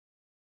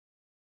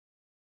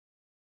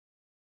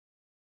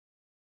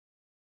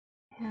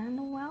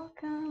And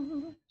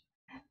welcome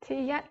to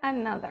yet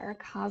another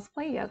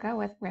cosplay yoga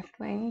with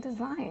Riftwing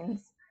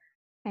Designs.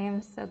 I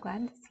am so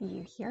glad to see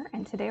you here,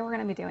 and today we're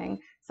going to be doing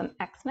some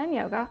X-Men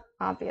yoga,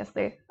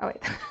 obviously. Oh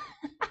wait,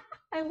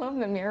 I love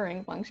the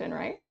mirroring function,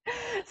 right?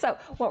 So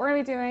what we're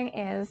going to be doing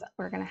is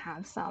we're going to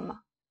have some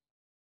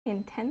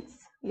intense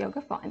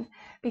yoga fun,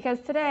 because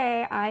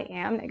today I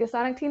am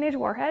Negasonic Teenage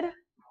Warhead,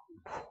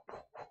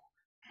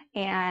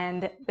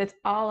 and it's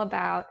all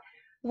about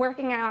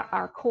working out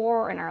our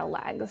core and our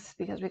legs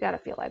because we got to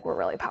feel like we're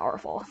really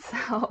powerful.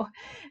 So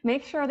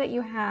make sure that you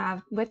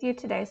have with you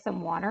today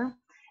some water.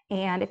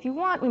 And if you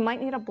want, we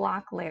might need a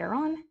block later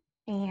on.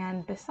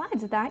 And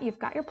besides that, you've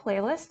got your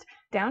playlist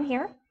down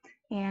here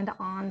and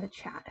on the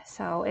chat.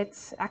 So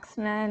it's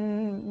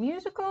X-Men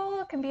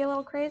musical. It can be a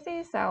little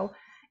crazy. So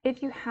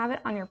if you have it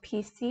on your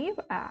PC,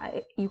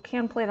 you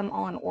can play them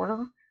all in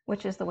order,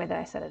 which is the way that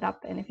I set it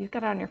up. And if you've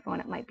got it on your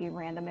phone, it might be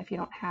random if you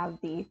don't have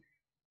the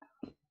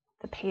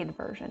paid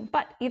version.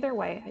 But either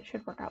way, it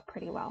should work out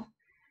pretty well.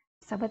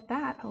 So with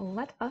that,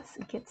 let us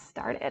get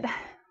started.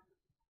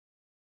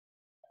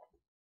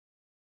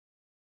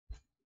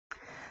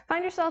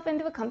 Find yourself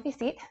into a comfy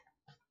seat.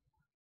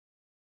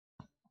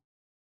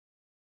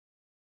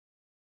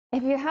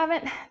 If you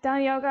haven't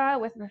done yoga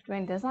with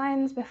Riftwing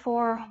Designs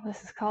before,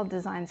 this is called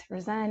Designs for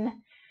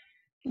Zen.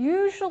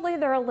 Usually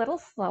they're a little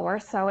slower,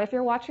 so if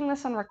you're watching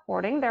this on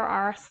recording, there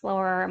are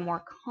slower and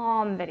more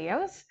calm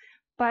videos.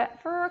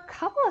 But for a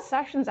couple of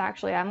sessions,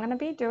 actually, I'm going to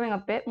be doing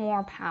a bit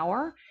more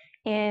power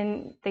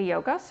in the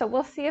yoga. So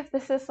we'll see if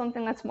this is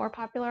something that's more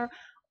popular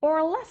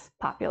or less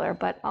popular.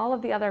 But all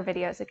of the other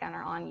videos, again,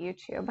 are on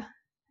YouTube.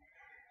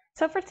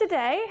 So for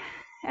today,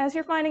 as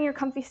you're finding your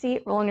comfy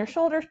seat, rolling your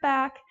shoulders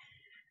back,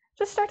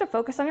 just start to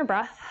focus on your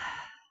breath.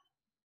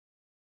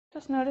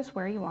 Just notice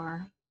where you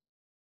are.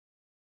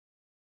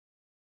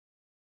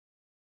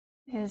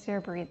 Is your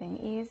breathing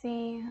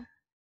easy?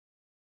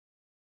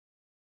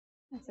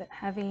 Is it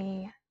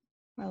heavy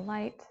or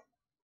light?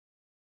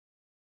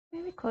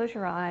 Maybe close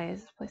your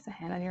eyes, place a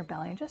hand on your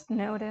belly, and just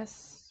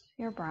notice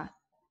your breath.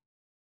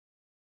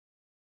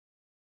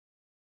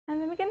 And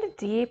then begin to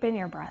deepen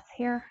your breath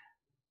here.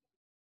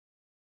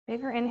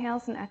 Bigger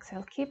inhales and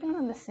exhales, keeping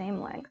them the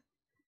same length.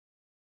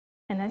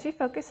 And as you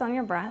focus on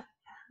your breath,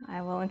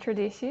 I will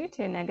introduce you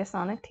to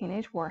Negasonic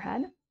Teenage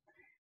Warhead.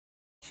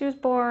 She was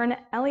born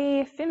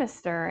Ellie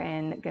Phimister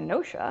in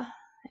Genosha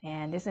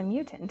and is a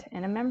mutant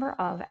and a member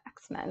of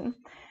X-Men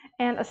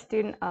and a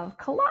student of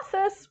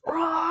Colossus.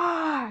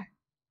 Roar!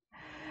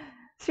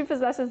 She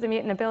possesses the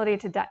mutant ability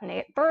to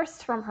detonate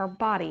bursts from her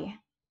body.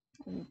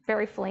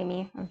 Very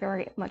flamey and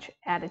very much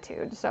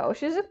attitude. So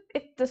she's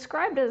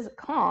described as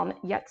calm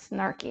yet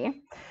snarky,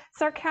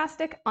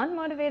 sarcastic,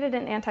 unmotivated,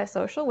 and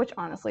antisocial, which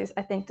honestly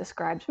I think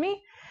describes me,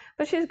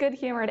 but she's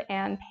good-humored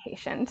and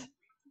patient.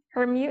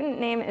 Her mutant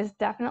name is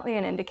definitely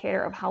an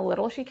indicator of how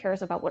little she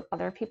cares about what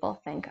other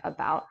people think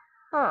about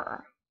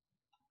her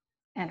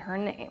and her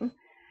name.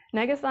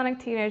 Negasonic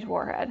Teenage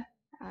Warhead.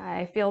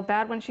 I feel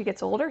bad when she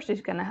gets older.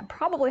 She's going to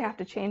probably have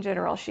to change it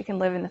or else she can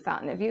live in the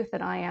fountain of youth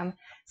that I am.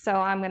 So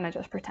I'm going to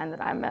just pretend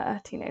that I'm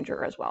a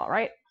teenager as well,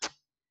 right?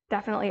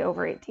 Definitely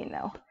over 18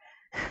 though.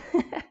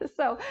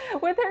 So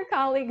with her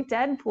colleague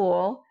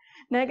Deadpool,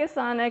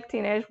 Negasonic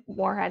Teenage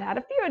Warhead had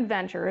a few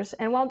adventures,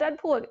 and while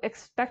Deadpool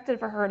expected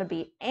for her to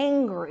be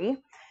angry,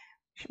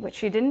 which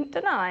she didn't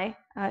deny,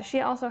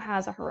 she also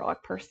has a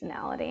heroic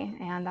personality,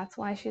 and that's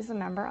why she's a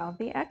member of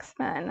the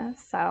X-Men.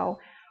 So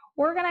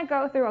we're going to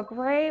go through a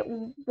great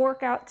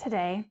workout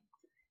today.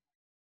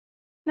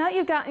 Now that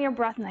you've gotten your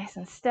breath nice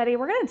and steady,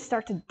 we're going to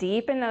start to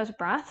deepen those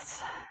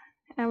breaths,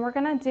 and we're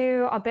going to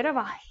do a bit of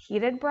a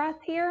heated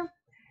breath here.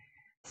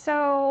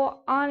 So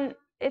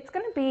it's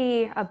going to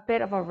be a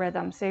bit of a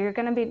rhythm. So you're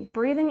going to be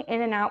breathing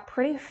in and out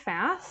pretty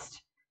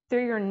fast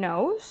through your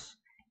nose.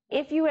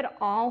 If you at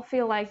all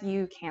feel like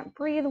you can't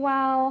breathe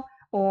well,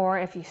 or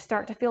if you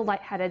start to feel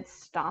lightheaded,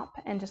 stop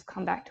and just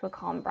come back to a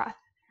calm breath.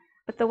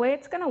 But the way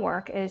it's going to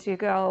work is you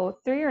go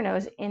through your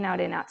nose, in, out,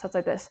 in, out. So it's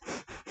like this.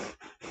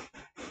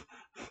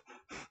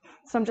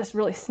 So I'm just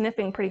really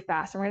sniffing pretty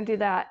fast. And we're going to do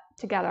that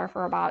together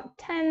for about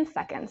 10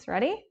 seconds.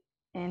 Ready?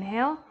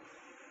 Inhale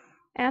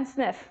and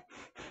sniff.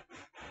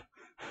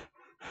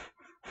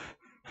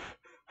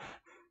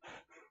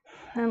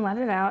 And let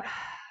it out.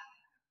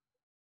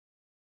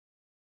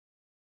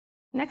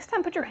 Next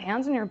time, put your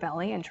hands on your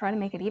belly and try to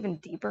make it even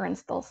deeper and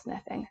still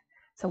sniffing.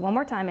 So one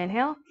more time,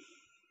 inhale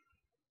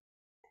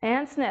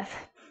and sniff.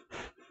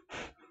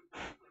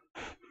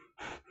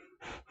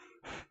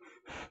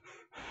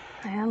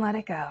 And let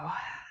it go.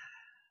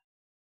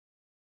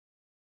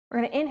 We're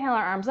going to inhale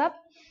our arms up,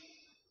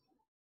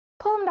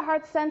 pull them to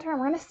heart center, and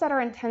we're going to set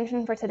our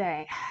intention for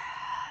today.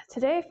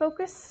 Today,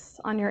 focus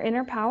on your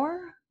inner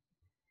power,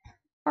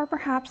 or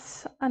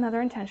perhaps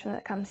another intention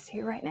that comes to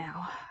you right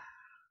now.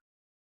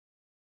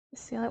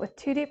 Seal it with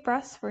 2 deep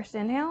breaths. First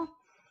inhale,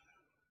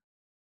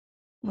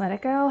 let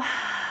it go,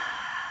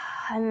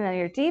 and then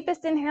your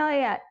deepest inhale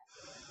yet,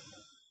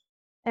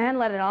 and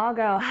let it all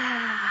go.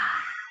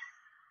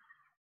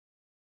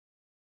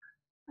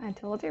 I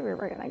told you we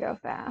were gonna go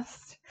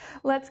fast.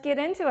 Let's get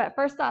into it.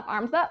 First off,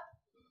 arms up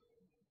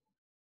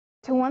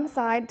to one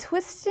side,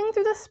 twisting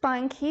through the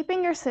spine,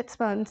 keeping your sits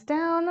bones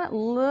down,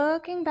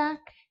 looking back.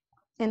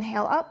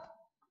 Inhale up,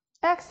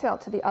 exhale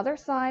to the other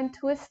side,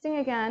 twisting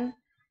again,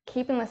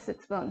 keeping the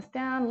sits bones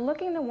down,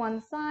 looking to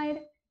one side,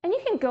 and you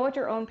can go at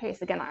your own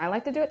pace. Again, I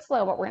like to do it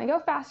slow, but we're gonna go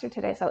faster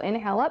today. So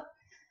inhale up,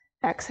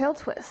 exhale,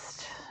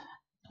 twist.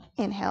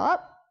 Inhale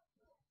up,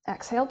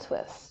 exhale,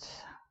 twist.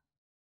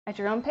 At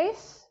your own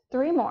pace,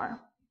 3 more.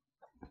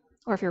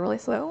 Or if you're really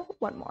slow,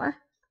 1 more.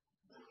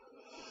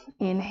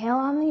 Inhale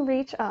on the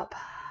reach up.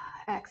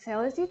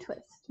 Exhale as you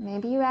twist.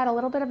 Maybe you add a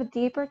little bit of a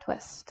deeper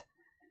twist.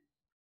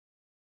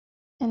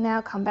 And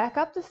now come back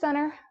up to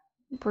center,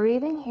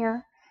 breathing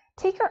here.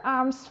 Take your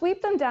arms,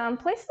 sweep them down,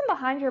 place them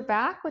behind your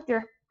back with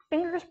your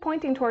fingers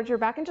pointing towards your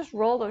back, and just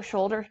roll those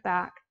shoulders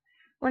back.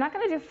 We're not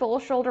going to do full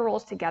shoulder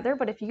rolls together,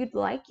 but if you'd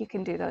like, you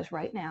can do those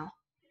right now.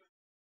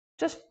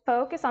 Just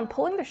focus on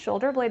pulling the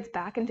shoulder blades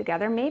back and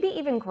together. Maybe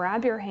even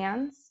grab your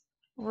hands,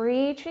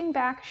 reaching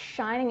back,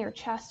 shining your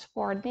chest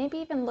forward, maybe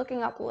even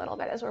looking up a little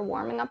bit as we're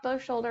warming up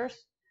those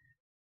shoulders.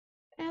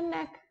 And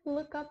neck,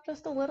 look up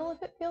just a little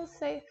if it feels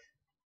safe.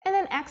 And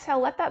then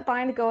exhale, let that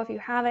bind go if you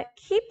have it.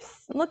 Keep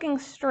looking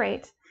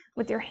straight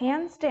with your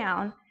hands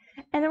down.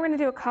 And then we're going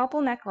to do a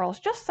couple neck rolls,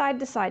 just side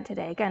to side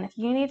today. Again, if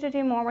you need to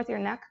do more with your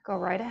neck, go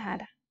right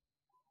ahead.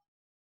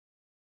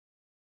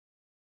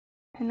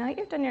 And now that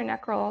you've done your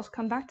neck rolls,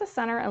 come back to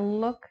center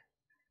and look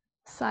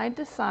side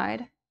to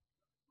side.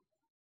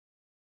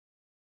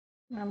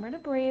 Remember to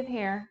breathe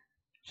here,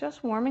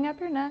 just warming up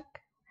your neck.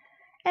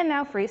 And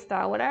now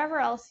freestyle, whatever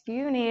else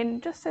you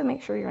need, just to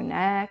make sure your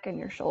neck and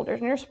your shoulders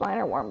and your spine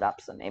are warmed up.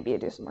 So maybe you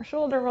do some more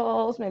shoulder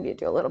rolls, maybe you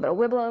do a little bit of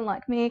wibbling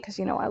like me, because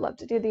you know I love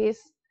to do these.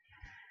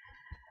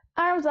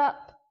 Arms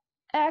up,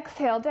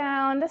 exhale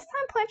down. This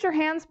time plant your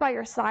hands by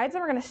your sides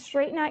and we're going to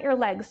straighten out your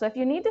legs. So if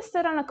you need to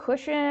sit on a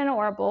cushion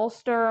or a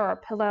bolster or a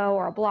pillow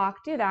or a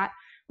block, do that.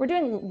 We're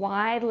doing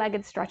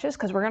wide-legged stretches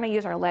because we're going to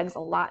use our legs a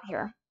lot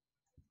here.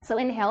 So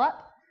inhale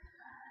up.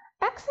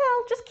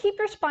 Exhale, just keep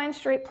your spine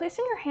straight,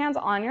 placing your hands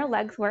on your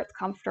legs where it's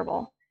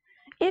comfortable.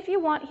 If you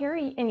want here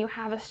and you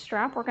have a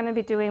strap, we're going to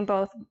be doing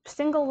both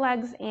single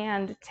legs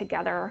and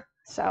together.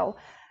 So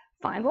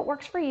find what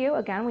works for you.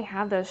 Again, we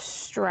have the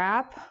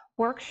strap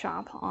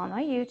workshop on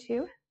my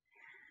YouTube.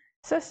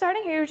 So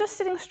starting here, you're just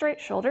sitting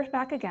straight, shoulders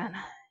back again.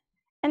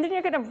 And then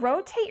you're going to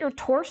rotate your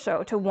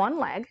torso to one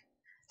leg.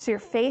 So you're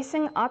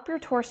facing up your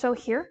torso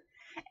here.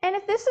 And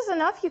if this is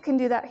enough, you can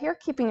do that here,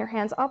 keeping your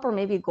hands up or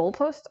maybe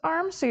goalpost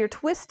arms. So you're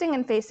twisting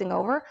and facing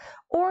over.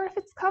 Or if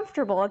it's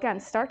comfortable, again,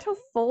 start to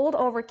fold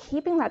over,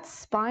 keeping that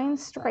spine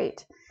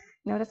straight.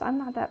 Notice I'm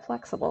not that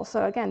flexible.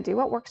 So again, do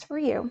what works for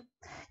you.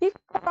 You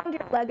can hold onto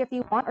your leg if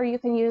you want, or you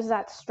can use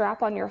that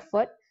strap on your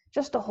foot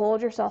just to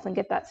hold yourself and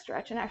get that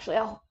stretch. And actually,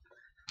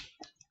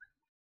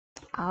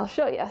 I'll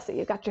show you. So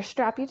you got your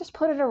strap. You just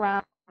put it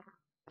around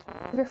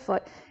your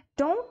foot.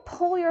 Don't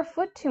pull your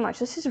foot too much.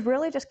 This is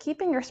really just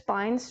keeping your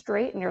spine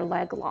straight and your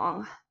leg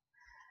long.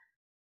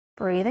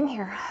 Breathing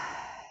here.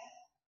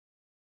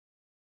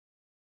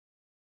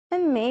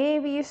 And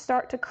maybe you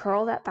start to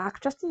curl that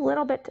back just a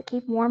little bit to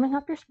keep warming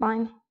up your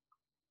spine.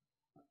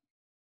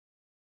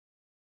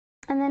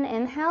 And then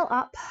inhale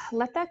up,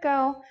 let that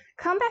go.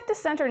 Come back to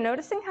center,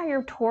 noticing how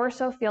your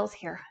torso feels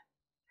here.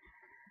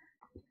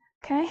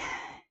 Okay.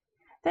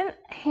 Then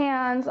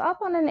hands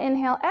up on an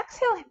inhale.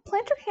 Exhale,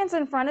 plant your hands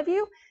in front of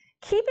you,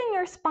 keeping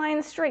your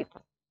spine straight.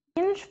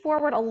 Hinge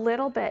forward a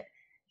little bit.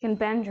 You can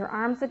bend your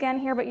arms again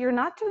here, but you're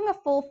not doing a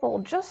full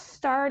fold, just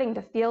starting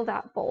to feel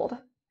that fold.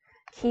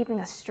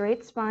 Keeping a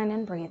straight spine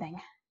and breathing.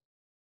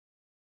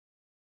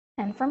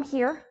 And from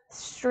here,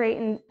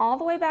 straighten all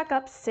the way back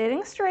up,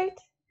 sitting straight.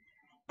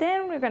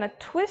 Then we're going to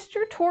twist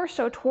your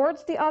torso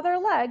towards the other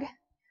leg.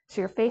 So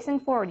you're facing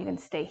forward. You can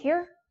stay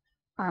here,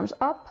 arms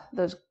up,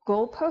 those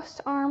goalpost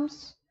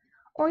arms.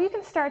 Or you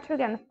can start to,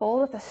 again,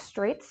 fold with a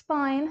straight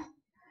spine.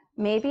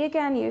 Maybe,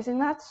 again, using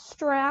that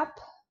strap.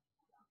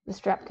 The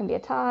strap can be a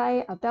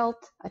tie, a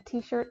belt, a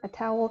t-shirt, a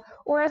towel,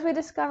 or as we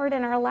discovered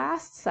in our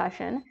last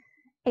session,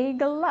 a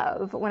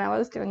glove when I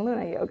was doing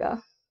Luna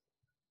Yoga.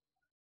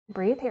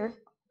 Breathe here,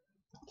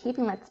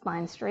 keeping that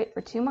spine straight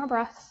for 2 more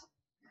breaths.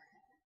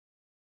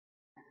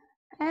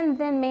 And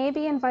then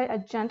maybe invite a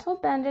gentle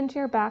bend into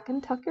your back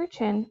and tuck your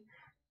chin,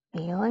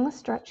 feeling the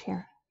stretch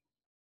here.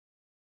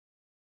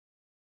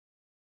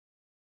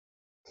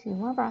 2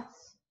 more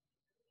breaths.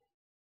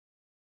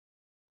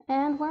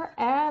 And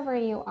wherever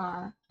you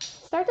are,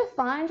 start to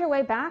find your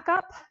way back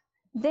up,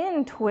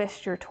 then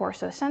twist your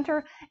torso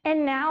center,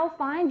 and now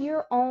find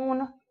your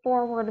own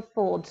forward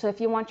fold. So if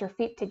you want your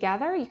feet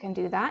together, you can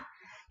do that.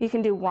 You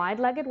can do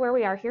wide-legged where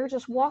we are here,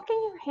 just walking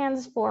your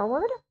hands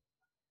forward.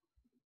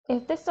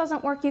 If this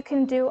doesn't work, you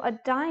can do a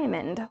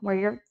diamond where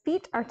your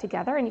feet are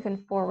together and you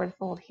can forward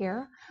fold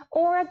here.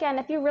 Or again,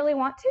 if you really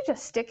want to,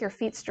 just stick your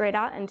feet straight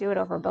out and do it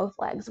over both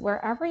legs.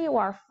 Wherever you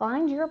are,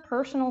 find your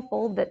personal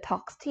fold that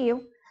talks to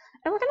you.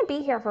 And we're going to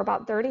be here for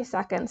about 30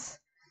 seconds.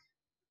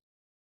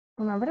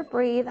 Remember to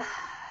breathe.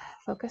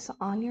 Focus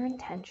on your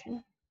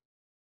intention.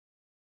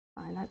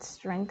 Find that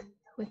strength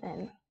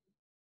within.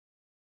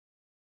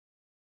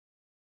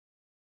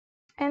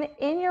 And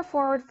in your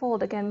forward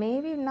fold, again,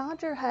 maybe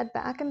nod your head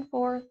back and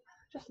forth.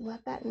 Just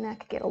let that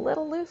neck get a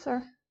little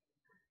looser.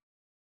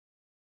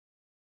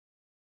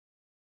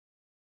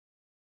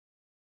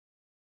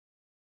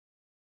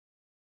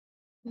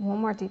 One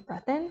more deep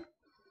breath in.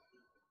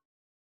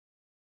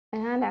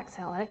 And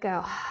exhale, let it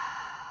go.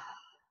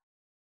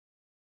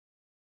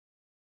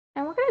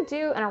 And we're going to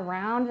do an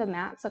around the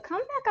mat. So come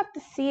back up to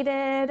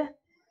seated.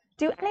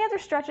 Do any other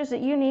stretches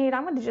that you need.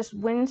 I'm going to just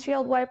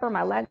windshield wiper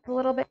my legs a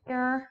little bit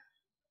here.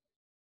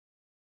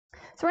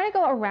 So we're going to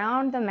go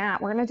around the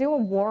mat. We're going to do a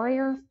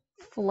warrior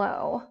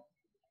flow.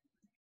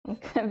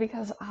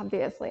 Because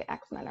obviously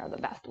X-Men are the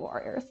best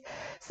warriors.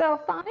 So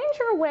find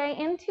your way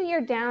into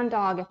your down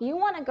dog. If you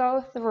want to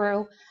go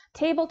through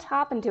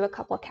tabletop and do a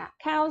couple of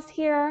cat-cows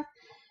here,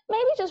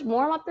 maybe just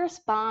warm up your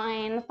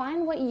spine,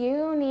 find what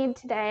you need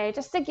today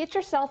just to get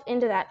yourself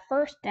into that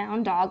first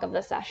down dog of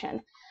the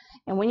session.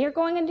 And when you're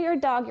going into your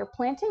dog, you're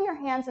planting your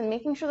hands and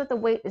making sure that the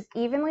weight is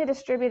evenly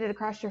distributed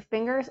across your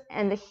fingers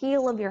and the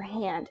heel of your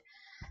hand,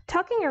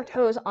 tucking your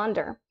toes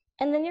under.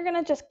 And then you're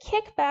going to just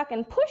kick back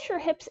and push your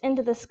hips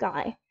into the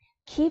sky.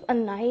 Keep a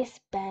nice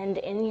bend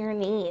in your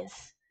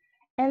knees.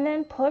 And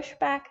then push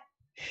back,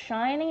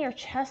 shining your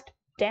chest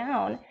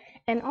down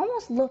and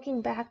almost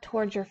looking back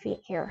towards your feet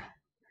here.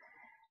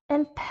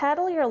 And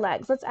pedal your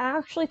legs. Let's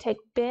actually take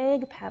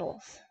big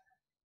pedals.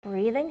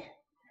 Breathing.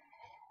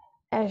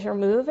 As you're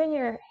moving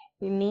your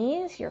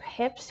knees, your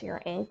hips,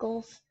 your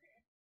ankles,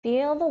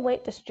 feel the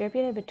weight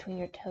distributed between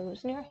your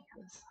toes and your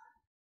hands.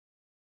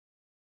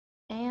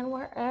 And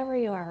wherever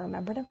you are,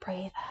 remember to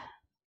breathe.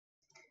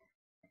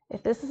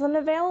 If this isn't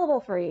available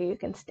for you, you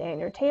can stay on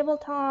your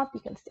tabletop, you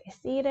can stay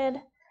seated,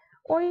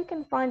 or you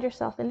can find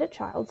yourself into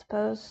child's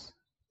pose.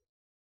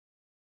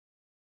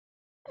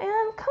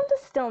 And come to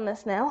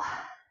stillness now.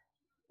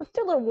 Let's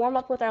do a little warm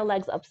up with our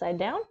legs upside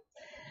down.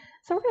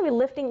 So we're going to be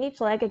lifting each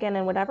leg again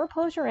in whatever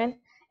pose you're in.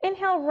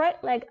 Inhale,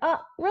 right leg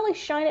up, really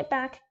shine it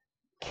back,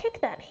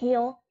 kick that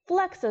heel,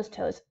 flex those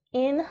toes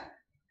in,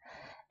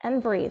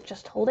 and breathe.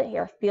 Just hold it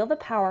here. Feel the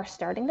power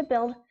starting to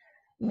build.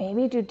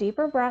 Maybe do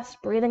deeper breaths,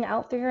 breathing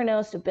out through your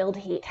nose to build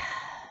heat.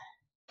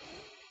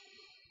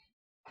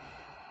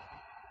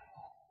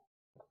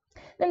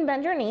 Then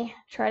bend your knee.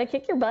 Try to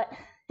kick your butt.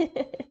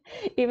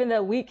 Even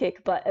though we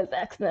kick butt as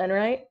X-Men,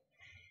 right?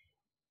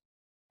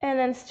 And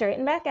then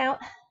straighten back out.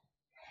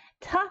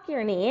 Tuck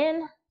your knee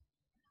in.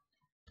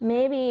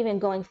 Maybe even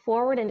going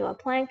forward into a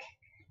plank,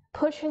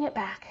 pushing it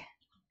back.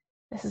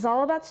 This is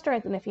all about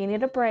strength, and if you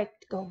need a break,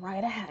 go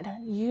right ahead.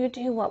 You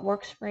do what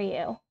works for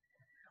you.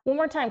 One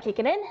more time, kick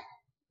it in.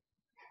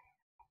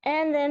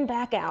 And then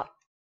back out.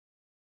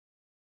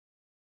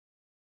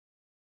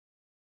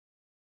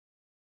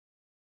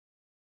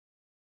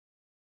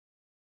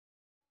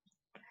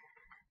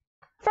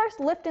 First,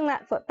 lifting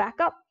that foot back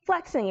up,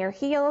 flexing your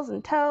heels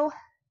and toe.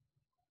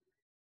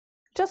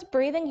 Just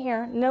breathing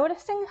here,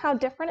 noticing how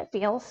different it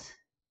feels.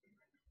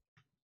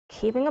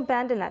 Keeping a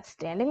bend in that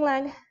standing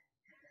leg.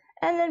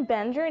 And then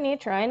bend your knee,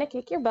 trying to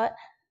kick your butt.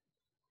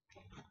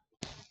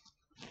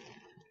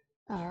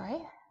 All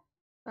right.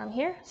 From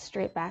here,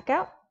 straight back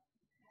out.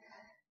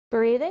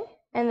 Breathing,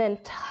 and then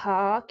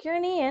tuck your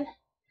knee in.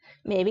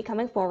 Maybe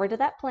coming forward to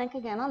that plank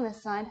again on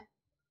this side.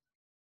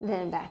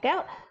 Then back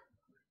out.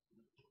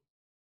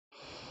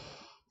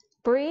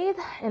 Breathe,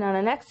 and on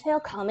an exhale,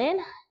 come in,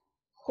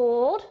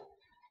 hold,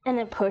 and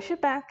then push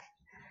it back.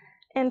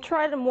 And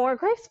try to more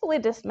gracefully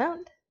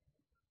dismount,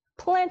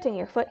 planting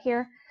your foot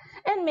here.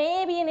 And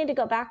maybe you need to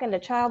go back into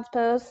child's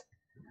pose,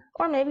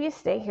 or maybe you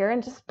stay here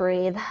and just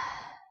breathe.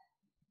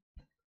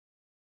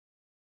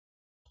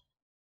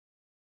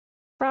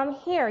 From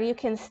here, you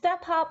can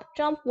step, hop,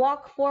 jump,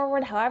 walk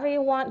forward, however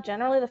you want.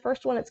 Generally, the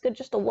first one, it's good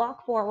just to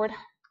walk forward.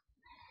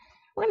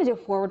 We're going to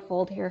do a forward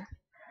fold here.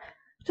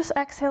 Just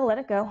exhale, let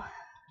it go.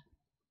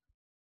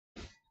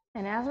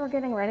 And as we're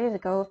getting ready to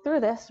go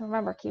through this,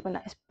 remember, keep a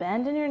nice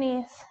bend in your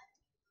knees.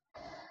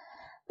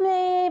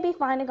 Maybe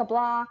finding a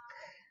block.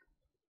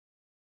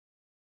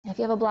 If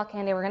you have a block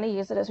handy, we're going to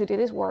use it as we do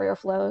these warrior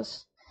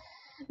flows.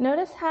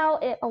 Notice how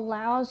it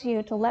allows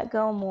you to let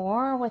go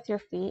more with your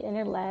feet and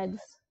your legs.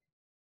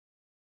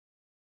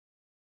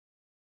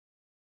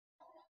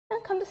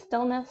 And come to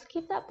stillness.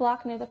 Keep that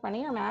block near the front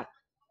of your mat.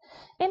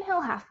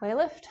 Inhale, halfway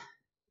lift.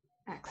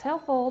 Exhale,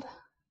 fold.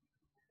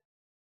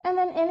 And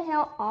then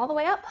inhale all the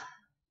way up.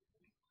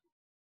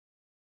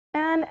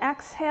 And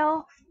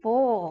exhale,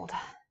 fold.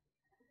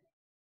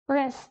 We're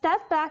going to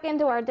step back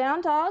into our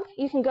down dog.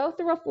 You can go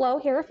through a flow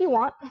here if you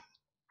want. And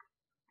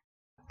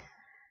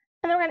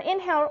then we're going to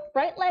inhale,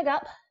 right leg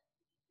up,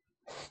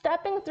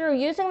 stepping through,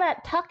 using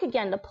that tuck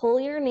again to pull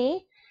your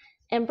knee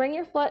and bring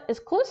your foot as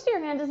close to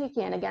your hands as you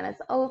can. Again,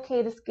 it's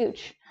okay to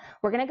scooch.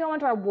 We're going to go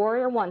into our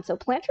warrior one. So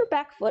plant your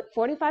back foot,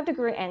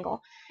 45-degree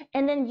angle,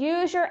 and then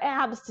use your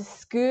abs to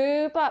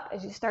scoop up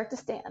as you start to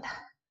stand.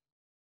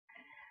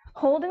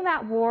 Holding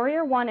that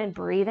warrior one and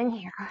breathing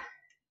here.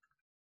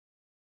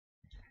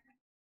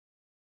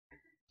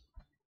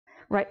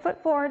 Right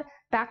foot forward,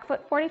 back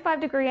foot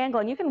 45-degree angle,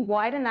 and you can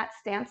widen that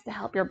stance to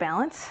help your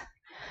balance.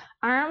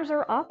 Arms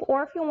are up,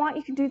 or if you want,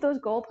 you can do those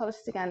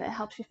goalposts again. It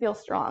helps you feel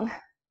strong.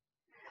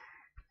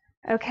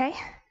 Okay?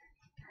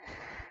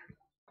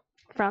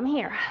 From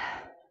here,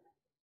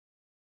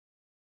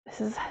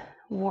 this is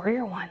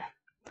warrior one.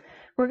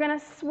 We're gonna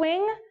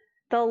swing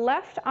the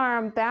left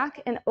arm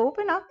back and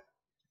open up.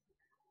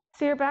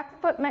 So your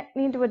back foot might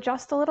need to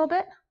adjust a little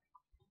bit.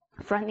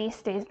 Front knee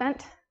stays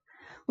bent.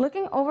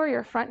 Looking over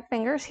your front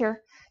fingers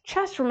here.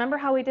 Chest, remember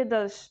how we did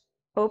those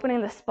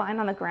opening the spine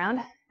on the ground?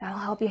 That'll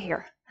help you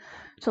here.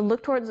 So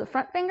look towards the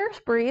front fingers,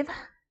 breathe.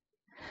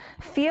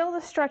 Feel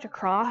the stretch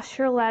across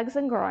your legs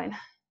and groin.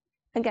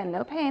 Again,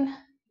 no pain,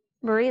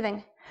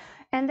 breathing.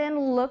 And then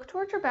look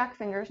towards your back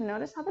fingers.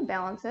 Notice how the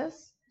balance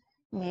is.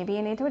 Maybe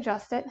you need to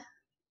adjust it.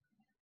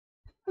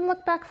 And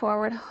look back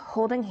forward,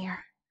 holding here.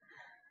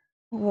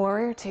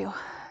 Warrior two.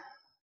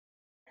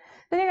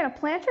 Then you're going to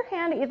plant your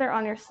hand either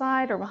on your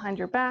side or behind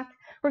your back.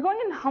 We're going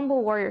into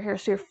humble warrior here,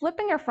 so you're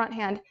flipping your front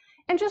hand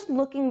and just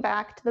looking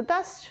back to the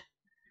best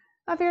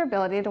of your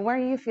ability to where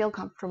you feel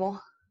comfortable.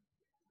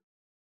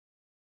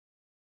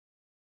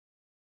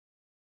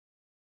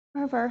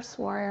 Reverse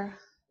warrior.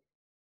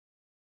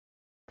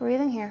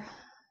 Breathing here.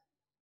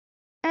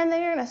 And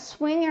then you're going to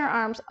swing your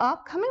arms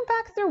up, coming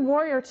back through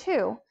warrior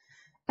two.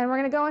 And we're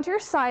going to go into your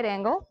side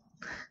angle.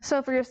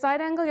 So for your side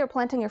angle, you're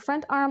planting your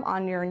front arm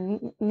on your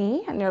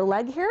knee and your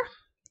leg here.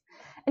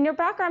 And your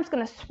back arm's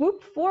going to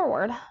swoop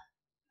forward,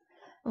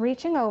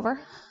 reaching over,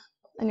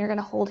 and you're going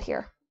to hold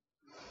here.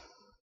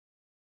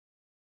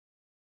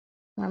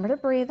 Remember to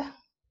breathe.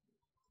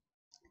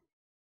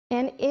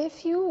 And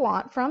if you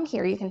want, from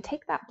here, you can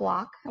take that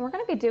block, and we're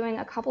going to be doing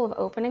a couple of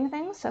opening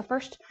things. So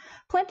first,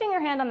 planting your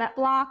hand on that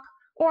block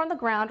or on the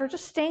ground, or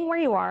just staying where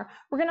you are.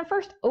 We're going to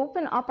first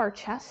open up our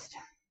chest.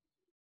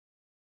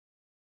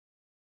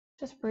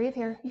 Just breathe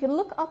here. You can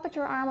look up at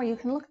your arm or you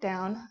can look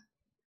down.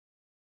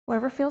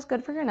 Whatever feels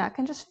good for your neck,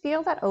 and just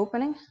feel that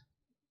opening.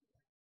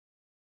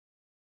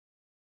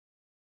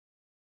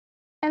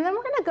 And then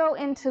we're going to go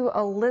into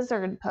a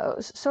lizard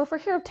pose. So for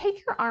here,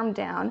 take your arm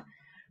down,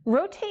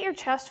 rotate your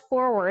chest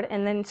forward,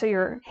 and then so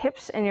your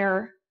hips and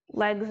your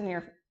legs and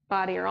your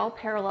body are all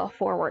parallel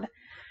forward.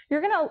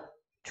 You're going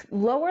to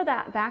lower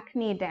that back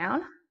knee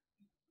down.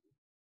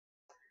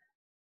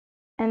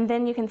 And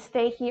then you can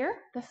stay here.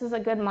 This is a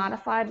good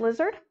modified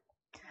lizard.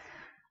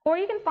 Or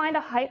you can find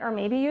a height or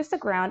maybe use the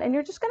ground, and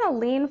you're just going to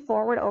lean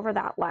forward over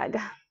that leg.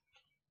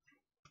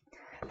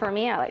 For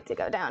me, I like to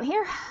go down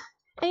here.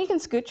 And you can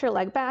scoot your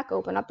leg back,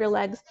 open up your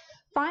legs.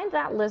 Find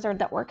that lizard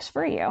that works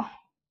for you.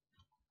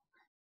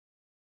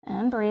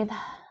 And breathe.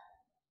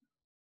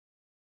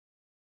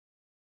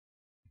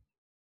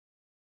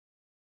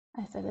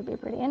 I said it'd be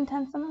pretty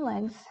intense on the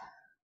legs.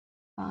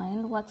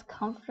 Find what's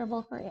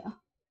comfortable for you.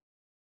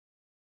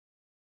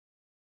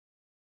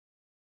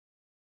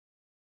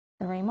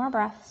 3 more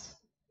breaths.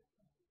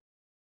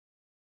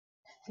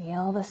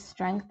 Feel the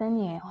strength in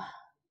you.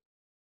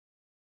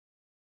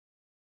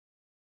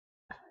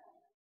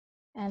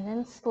 And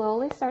then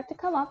slowly start to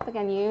come up.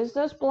 Again, use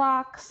those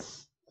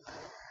blocks.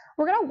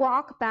 We're going to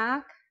walk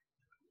back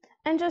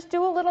and just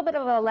do a little bit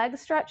of a leg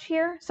stretch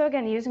here. So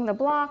again, using the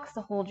blocks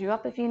to hold you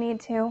up if you need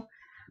to.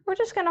 We're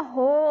just going to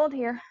hold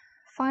here.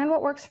 Find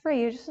what works for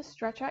you, just to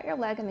stretch out your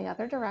leg in the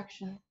other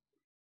direction.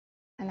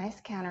 A nice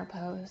counter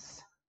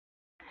pose.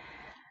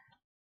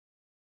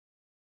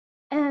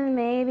 And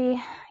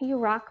maybe you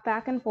rock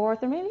back and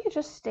forth, or maybe you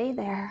just stay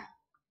there.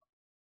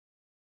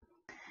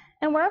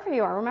 And wherever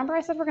you are, remember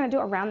I said we're going to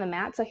do it around the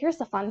mat, so here's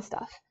the fun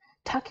stuff.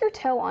 Tuck your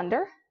toe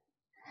under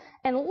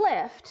and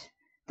lift.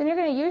 Then you're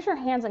going to use your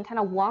hands and kind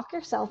of walk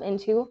yourself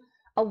into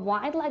a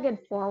wide-legged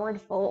forward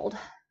fold.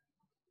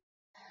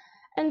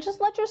 And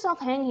just let yourself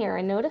hang here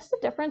and notice the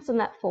difference in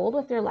that fold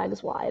with your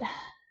legs wide.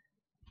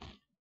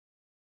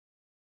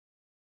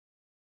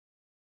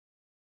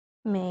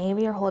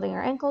 Maybe you're holding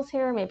your ankles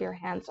here, maybe your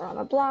hands are on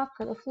the block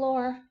or the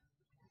floor.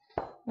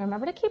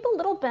 Remember to keep a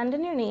little bend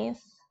in your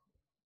knees.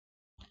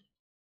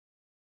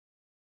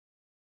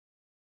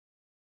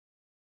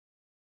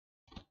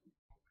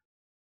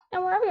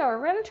 And wherever you are,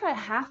 we're going to try a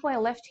halfway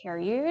lift here.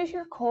 Use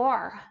your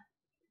core.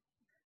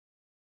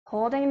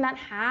 Holding that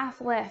half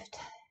lift.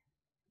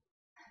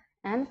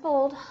 And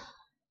fold.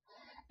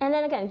 And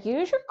then again,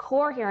 use your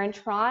core here and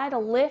try to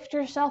lift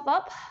yourself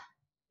up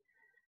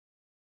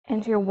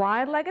into your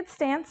wide-legged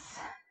stance.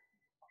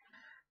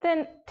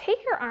 Then take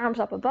your arms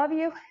up above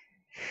you,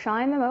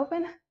 shine them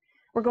open.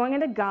 We're going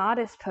into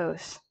goddess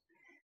pose.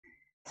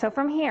 So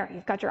from here,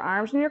 you've got your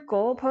arms in your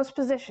goalpost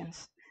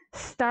positions.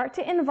 Start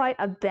to invite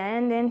a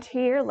bend into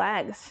your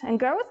legs and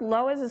go as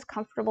low as is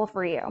comfortable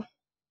for you.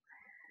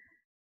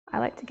 I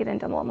like to get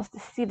into almost a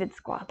seated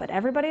squat, but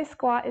everybody's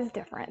squat is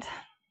different.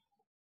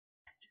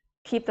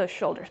 Keep those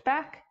shoulders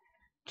back,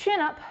 chin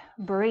up,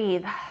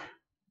 breathe.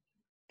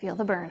 Feel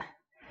the burn.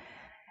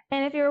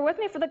 And if you were with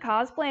me for the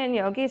Cosplay and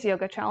Yogis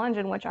Yoga Challenge,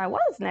 in which I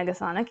was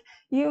Negasonic,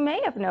 you may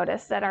have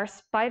noticed that our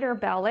Spider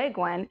Ballet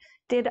Gwen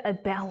did a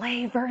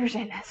ballet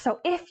version. So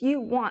if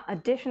you want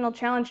additional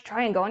challenge,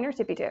 try and go on your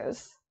tippy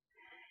toes.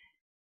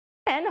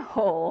 and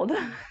hold.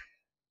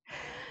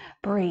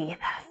 Breathe,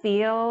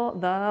 feel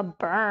the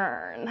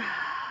burn.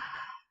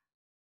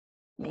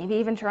 Maybe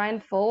even try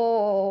and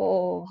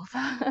fold.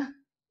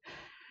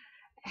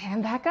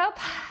 And back up.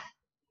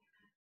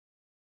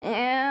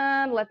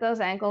 And let those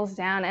ankles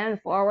down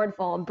and forward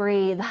fold.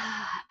 Breathe.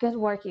 Good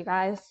work, you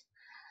guys.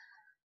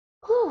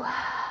 Whew.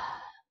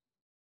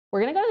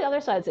 We're gonna go to the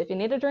other side, so if you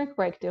need a drink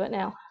break, do it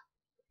now.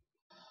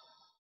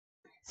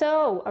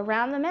 So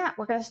around the mat,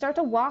 we're gonna start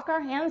to walk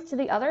our hands to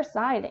the other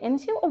side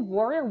into a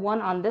warrior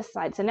one on this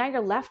side. So now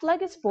your left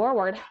leg is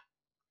forward.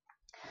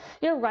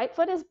 Your right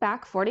foot is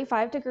back,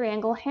 45-degree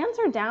angle. Hands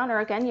are down, or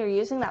again, you're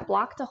using that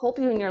block to hold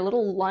you in your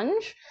little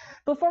lunge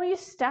before you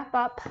step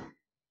up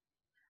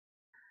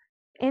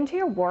into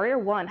your warrior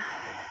one.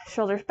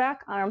 Shoulders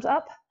back, arms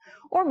up,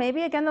 or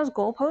maybe again, those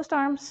goalpost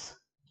arms.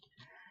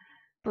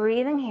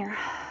 Breathing here.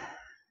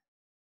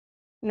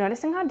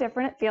 Noticing how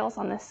different it feels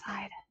on this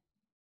side.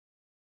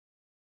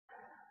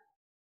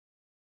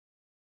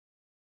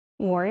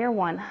 Warrior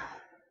one.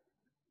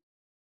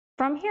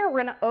 From here,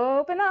 we're gonna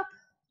open up.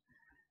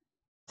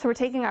 So we're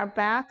taking our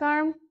back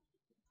arm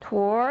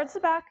towards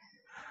the back,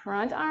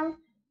 front arm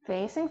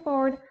facing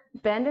forward,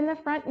 bend in the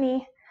front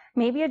knee,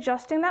 maybe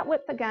adjusting that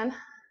width again,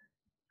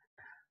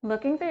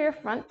 looking through your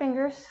front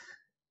fingers,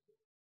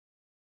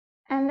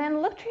 and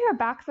then look to your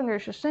back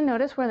fingers just to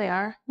notice where they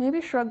are. Maybe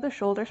shrug the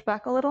shoulders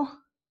back a little,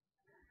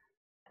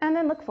 and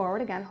then look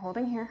forward again,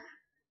 holding here.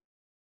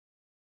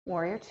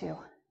 Warrior two.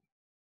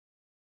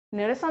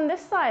 Notice on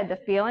this side the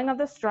feeling of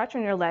the stretch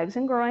in your legs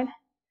and groin.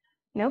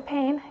 No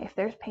pain. If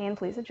there's pain,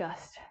 please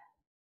adjust.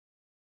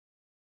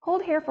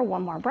 Hold here for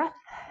one more breath.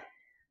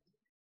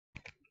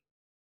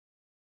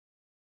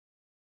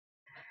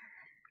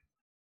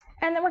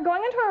 And then we're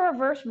going into a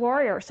reverse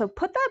warrior. So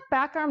put that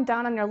back arm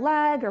down on your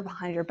leg or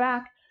behind your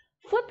back.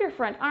 Flip your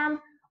front arm,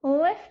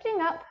 lifting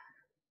up,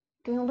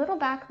 doing a little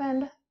back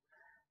bend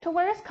to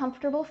where it's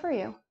comfortable for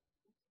you.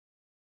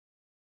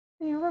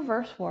 And your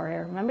reverse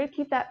warrior. Remember to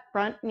keep that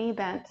front knee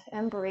bent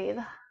and breathe.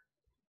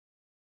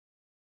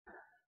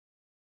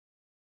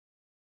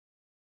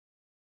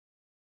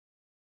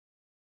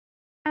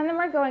 And then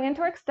we're going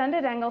into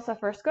extended angle. So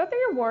first go through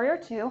your warrior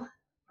two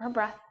for a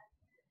breath.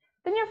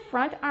 Then your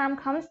front arm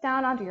comes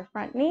down onto your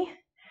front knee.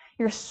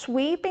 You're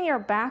sweeping your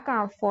back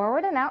arm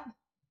forward and out.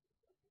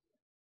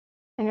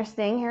 And you're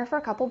staying here for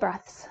a couple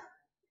breaths.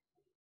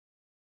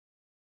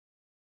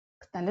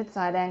 Extended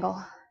side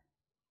angle.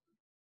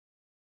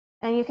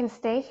 And you can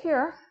stay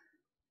here,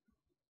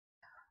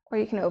 or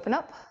you can open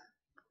up.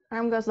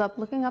 Arm goes up,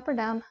 looking up or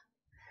down.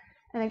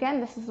 And again,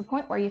 this is the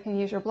point where you can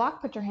use your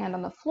block, put your hand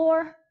on the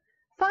floor.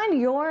 Find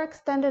your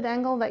extended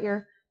angle that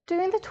you're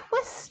doing the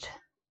twist.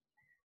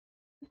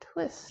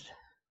 Twist.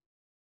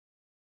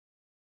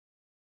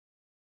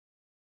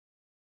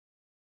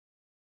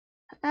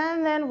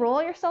 And then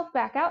roll yourself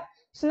back out.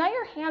 So now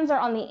your hands are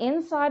on the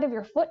inside of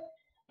your foot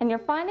and you're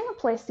finding a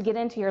place to get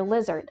into your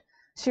lizard.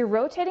 So you're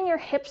rotating your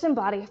hips and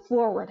body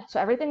forward so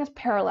everything is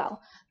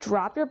parallel.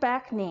 Drop your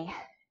back knee.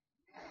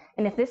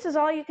 And if this is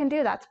all you can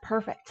do, that's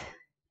perfect.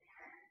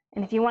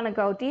 And if you want to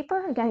go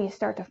deeper, again, you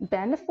start to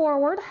bend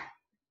forward.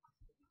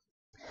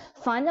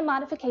 Find the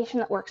modification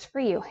that works for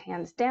you.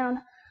 Hands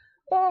down.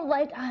 Or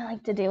like I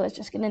like to do is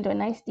just get into a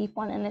nice deep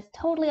one, and it's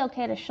totally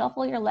okay to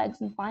shuffle your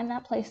legs and find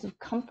that place of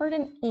comfort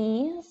and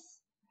ease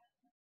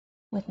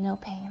with no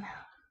pain.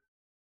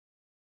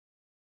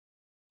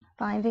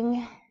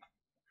 Finding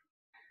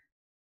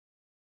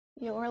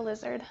your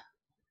lizard.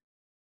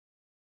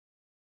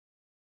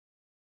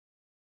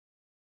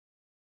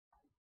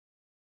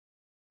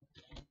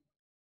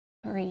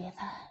 Breathe.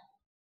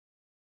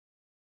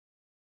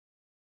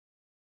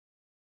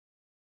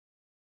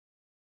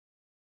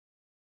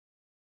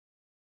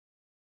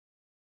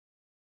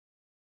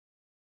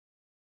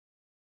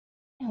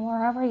 And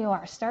wherever you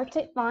are, start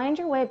to find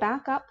your way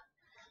back up,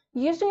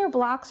 using your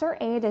blocks or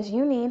aid as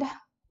you need.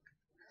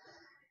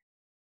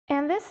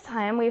 And this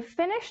time we've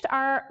finished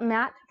our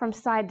mat from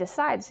side to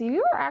side. So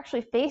you are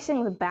actually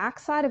facing the back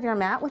side of your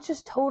mat, which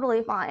is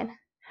totally fine.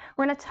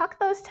 We're going to tuck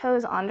those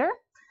toes under,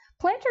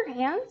 plant your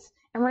hands,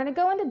 and we're going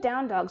to go into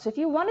down dog. So if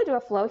you want to do a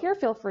flow here,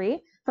 feel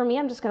free. For me,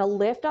 I'm just going to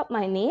lift up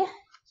my knee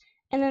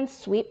and then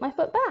sweep my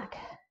foot back.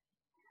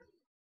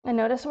 And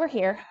notice we're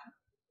here.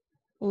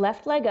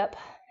 Left leg up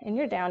in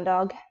your down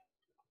dog.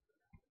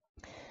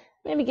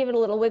 Maybe give it a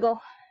little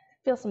wiggle,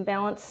 feel some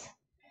balance,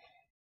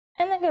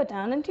 and then go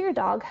down into your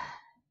dog.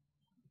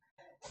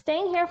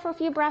 Staying here for a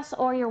few breaths,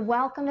 or you're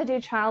welcome to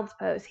do child's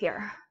pose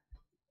here.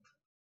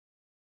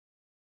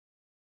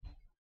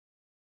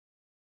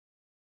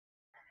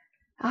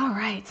 All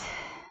right.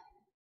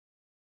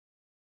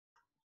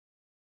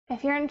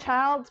 If you're in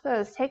child's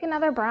pose, take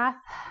another breath.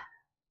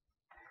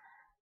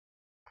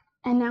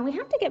 And now we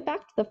have to get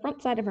back to the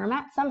front side of our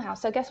mat somehow.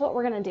 So guess what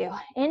we're going to do?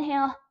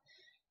 Inhale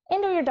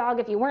into your dog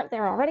if you weren't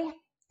there already.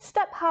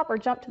 Step, hop, or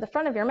jump to the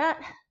front of your mat,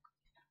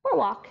 or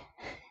walk.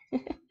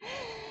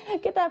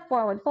 Get that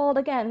forward fold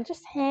again.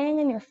 Just hang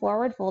in your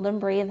forward fold and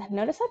breathe.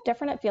 Notice how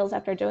different it feels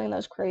after doing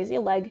those crazy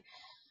leg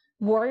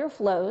warrior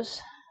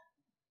flows.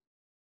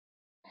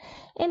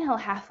 Inhale,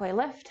 halfway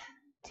lift.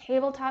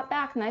 Tabletop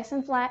back, nice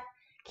and flat.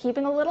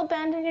 Keeping a little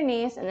bend in your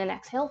knees, and then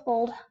exhale,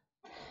 fold.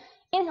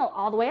 Inhale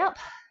all the way up.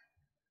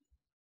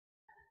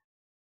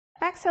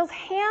 Exhale,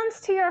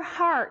 hands to your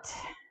heart.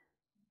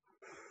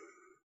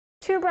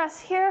 2 breaths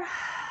here.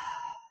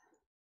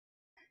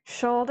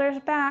 Shoulders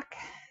back.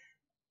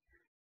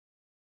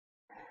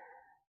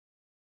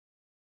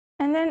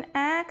 And then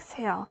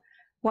exhale.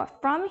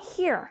 From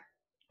here,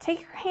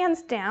 take your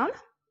hands down.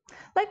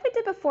 Like we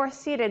did before,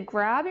 seated,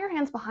 grab your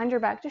hands behind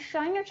your back. Just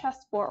shine your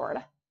chest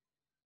forward.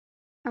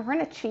 And we're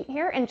going to cheat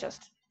here and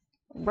just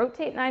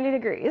rotate 90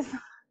 degrees.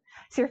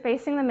 So you're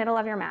facing the middle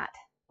of your mat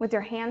with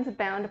your hands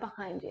bound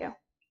behind you.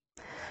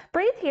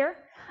 Breathe here.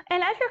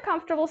 And as you're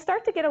comfortable,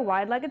 start to get a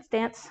wide-legged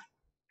stance.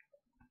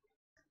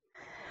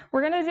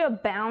 We're going to do a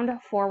bound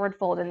forward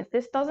fold. And if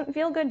this doesn't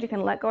feel good, you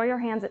can let go of your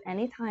hands at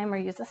any time or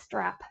use a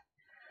strap.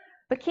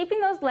 But keeping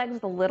those legs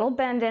with a little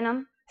bend in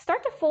them,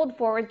 start to fold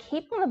forward,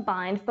 keeping the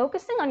bind,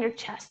 focusing on your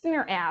chest and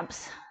your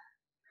abs.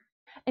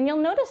 And you'll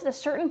notice at a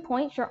certain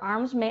point, your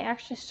arms may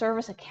actually serve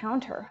as a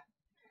counter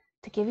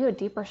to give you a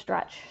deeper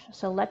stretch.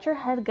 So let your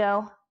head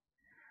go,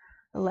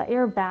 let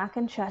your back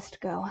and chest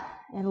go,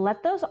 and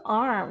let those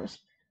arms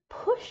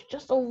push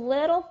just a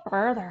little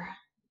further.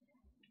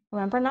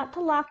 Remember not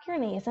to lock your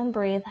knees and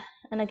breathe.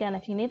 And again,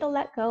 if you need to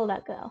let go,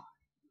 let go.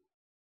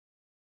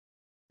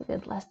 It's a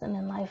good lesson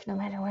in life, no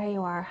matter where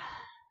you are.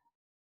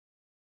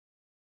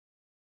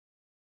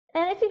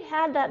 And if you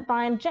had that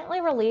bind,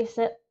 gently release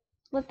it.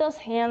 Let those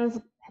hands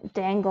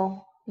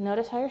dangle.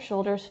 Notice how your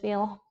shoulders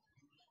feel.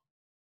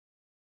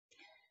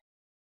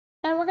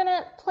 And we're going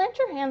to plant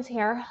your hands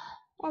here,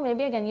 or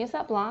maybe again, use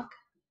that block.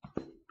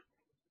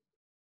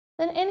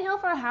 Then inhale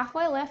for a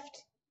halfway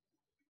lift.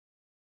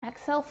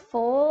 Exhale,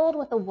 fold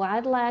with the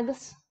wide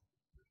legs.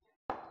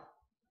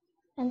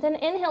 And then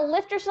inhale,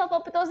 lift yourself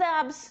up with those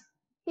abs.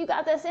 You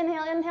got this.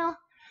 Inhale, inhale.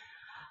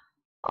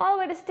 All the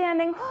way to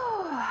standing.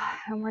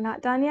 And we're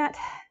not done yet.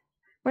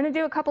 We're going to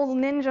do a couple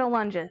ninja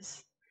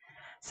lunges.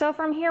 So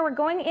from here, we're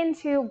going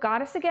into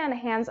goddess again,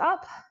 hands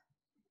up.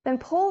 Then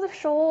pull the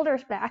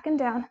shoulders back and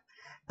down,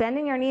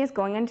 bending your knees,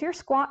 going into your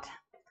squat.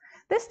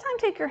 This time,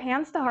 take your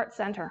hands to heart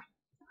center.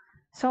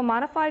 So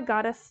modified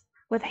goddess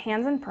with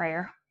hands in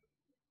prayer.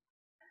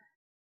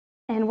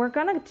 And we're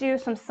going to do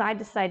some side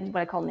to side,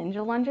 what I call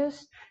ninja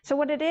lunges. So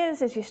what it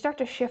is you start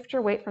to shift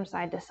your weight from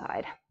side to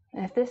side.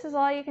 And if this is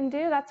all you can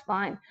do, that's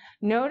fine.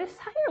 Notice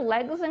how your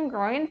legs and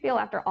groin feel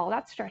after all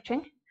that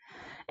stretching.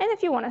 And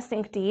if you want to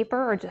sink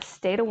deeper or just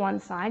stay to one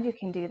side, you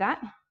can do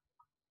that.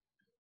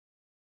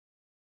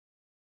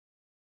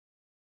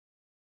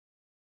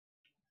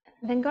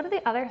 Then go to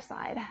the other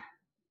side.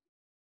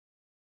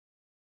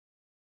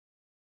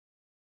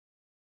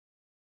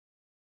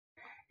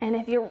 And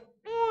if you're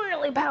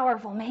really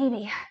powerful,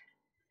 maybe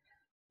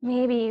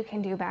you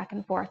can do back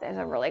and forth as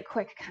a really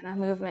quick kind of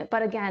movement.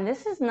 But again,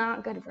 this is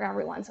not good for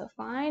everyone. So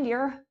find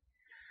your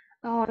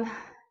own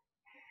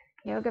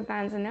yoga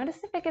bends and notice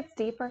if it gets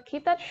deeper.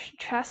 Keep that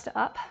chest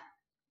up.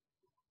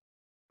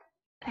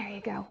 There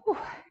you go. Whew.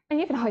 And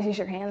you can always use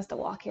your hands to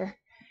walk here.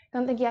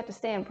 Don't think you have to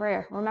stay in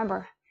prayer.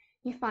 Remember,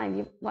 you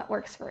find what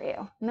works for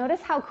you.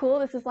 Notice how cool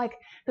this is, like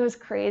those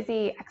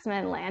crazy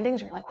X-Men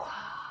landings. You're like, wah,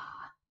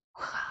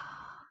 wah.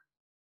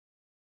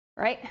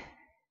 Right?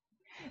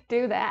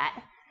 Do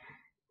that.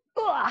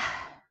 Wah,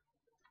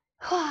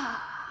 wah,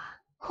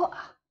 wah.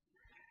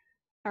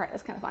 All right,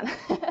 that's kind of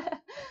fun.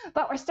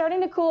 But we're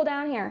starting to cool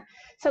down here.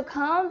 So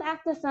come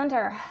back to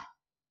center.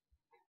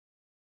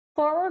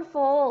 Forward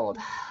fold.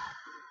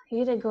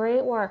 You did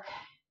great work.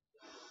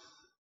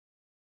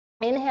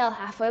 Inhale,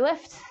 halfway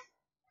lift.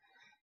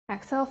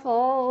 Exhale,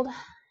 fold.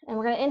 And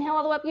we're going to inhale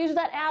all the way up. Use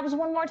that abs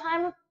one more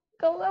time.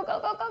 Go, go, go,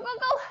 go, go, go,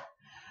 go.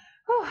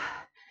 Whew.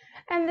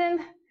 And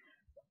then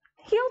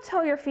heel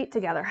toe your feet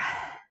together.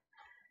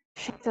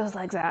 Shake those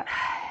legs out.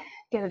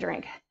 Get a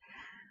drink.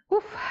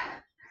 Woof.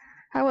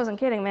 I wasn't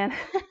kidding, man.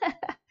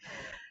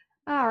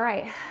 All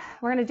right.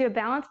 We're going to do a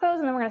balance pose,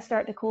 and then we're going to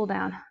start to cool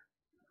down.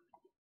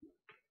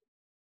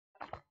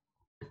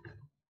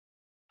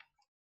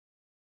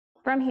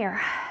 From here,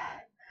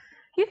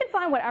 you can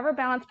find whatever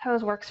balance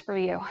pose works for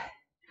you.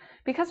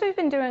 Because we've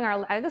been doing our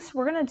legs,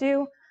 we're going to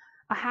do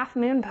a half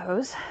moon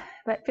pose,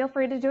 but feel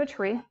free to do a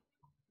tree.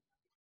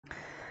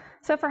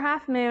 So for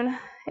half moon,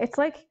 it's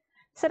like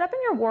sit up in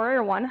your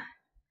warrior one.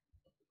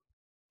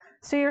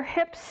 So your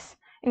hips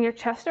and your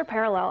chest are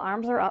parallel,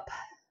 arms are up.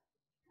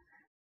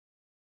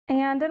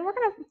 And then we're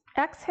going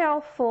to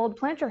exhale, fold,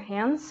 plant your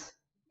hands.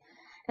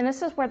 And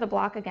this is where the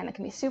block, again, it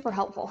can be super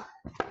helpful.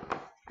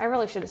 I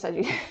really should have said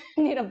you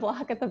need a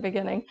block at the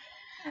beginning.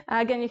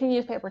 Again, you can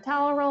use paper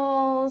towel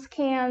rolls,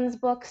 cans,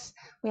 books.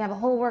 We have a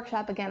whole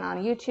workshop again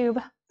on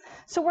YouTube.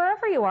 So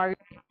wherever you are,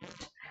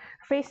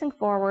 facing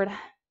forward,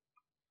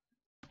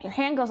 your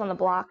hand goes on the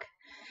block.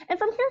 And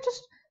from here,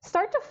 just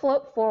start to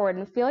float forward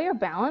and feel your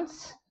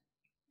balance.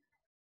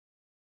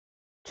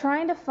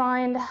 Trying to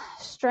find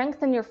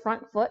strength in your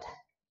front foot.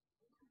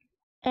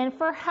 And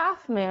for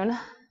half moon,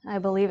 I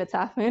believe it's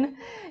half moon,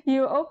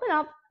 you open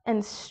up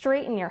and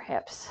straighten your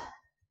hips.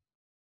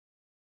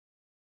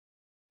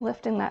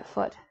 lifting that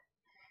foot.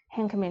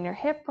 Hand can be in your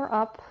hip or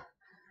up.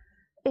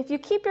 If you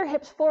keep your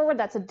hips forward,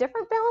 that's a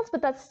different balance,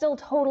 but that's still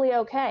totally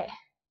okay.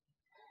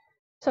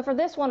 So for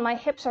this one, my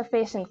hips are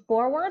facing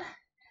forward,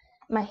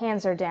 my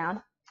hands are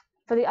down.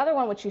 For the other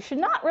one, which you should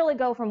not really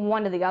go from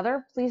one to the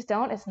other, please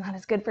don't, it's not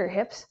as good for your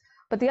hips.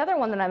 But the other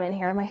one that I'm in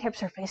here, my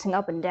hips are facing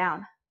up and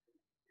down.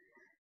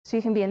 So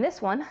you can be in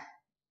this one,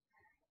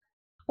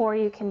 or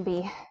you can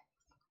be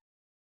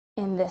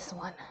in this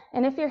one.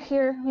 And if you're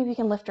here, maybe you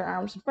can lift your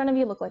arms in front of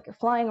you, look like you're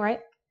flying, right?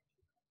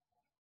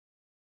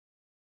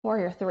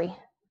 Warrior 3.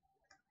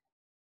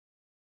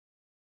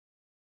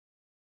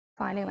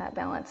 Finding that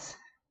balance.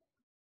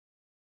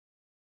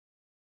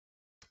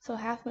 So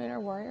half moon or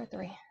warrior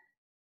 3.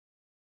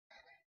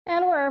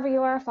 And wherever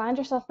you are, find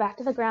yourself back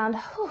to the ground.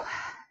 Whew.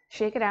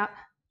 Shake it out.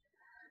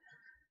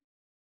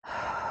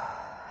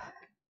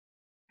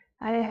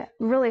 I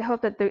really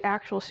hope that the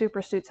actual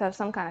super suits have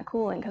some kind of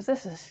cooling, because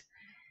this is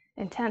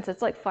intense.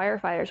 It's like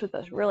firefighters with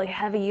those really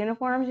heavy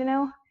uniforms, you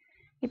know?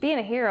 Being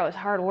a hero is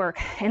hard work,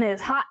 and it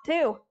is hot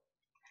too.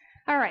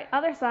 All right,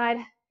 other side.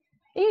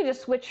 You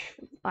just switch.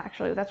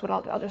 Actually, that's what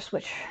I'll do. I'll just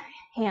switch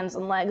hands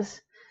and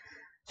legs.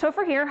 So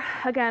for here,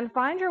 again,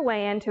 find your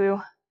way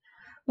into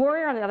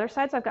warrior on the other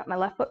side. So I've got my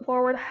left foot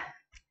forward,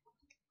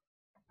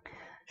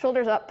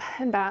 shoulders up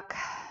and back.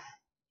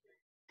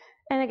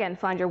 And again,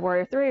 find your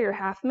warrior 3, your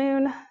half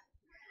moon.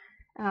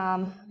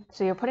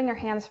 So you're putting your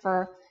hands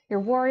for your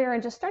warrior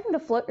and just starting to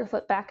float your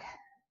foot back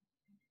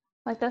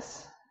like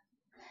this.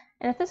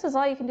 And if this is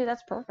all you can do,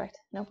 that's perfect.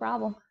 No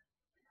problem.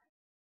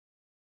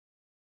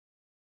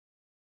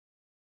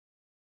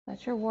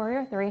 That's your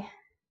warrior 3.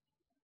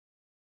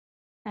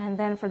 And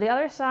then for the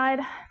other side,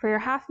 for your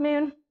half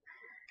moon,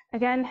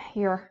 again,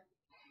 you're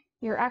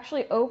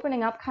actually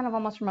opening up kind of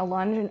almost from a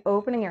lunge and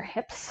opening your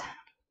hips.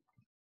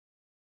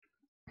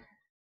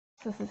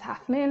 So this is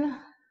half moon,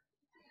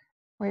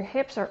 where your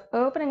hips are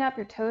opening up,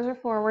 your toes are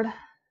forward,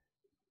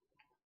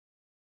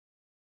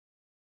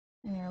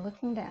 and you're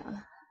looking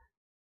down.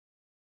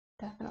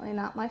 Definitely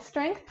not my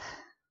strength.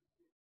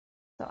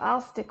 So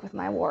I'll stick with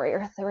my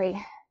warrior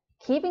 3.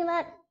 Keeping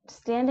that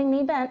standing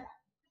knee bent.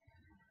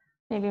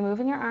 Maybe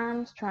moving your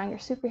arms, trying your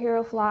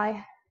superhero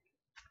fly.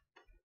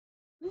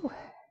 Ooh.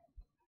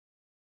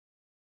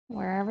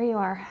 Wherever you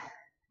are.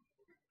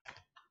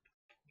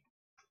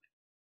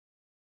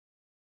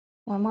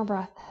 One more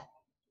breath.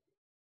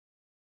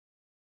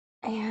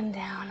 And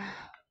down.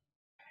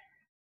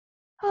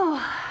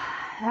 Oh,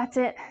 that's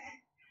it.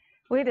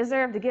 We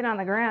deserve to get on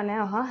the ground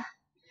now, huh?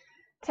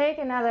 Take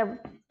another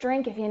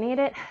drink if you need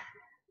it.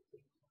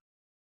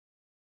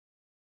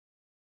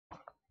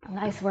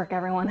 Nice work,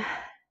 everyone.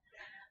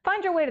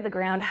 Find your way to the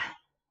ground.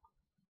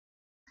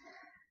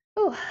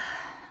 Ooh.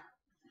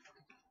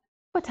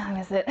 What time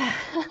is it?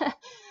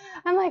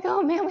 I'm like,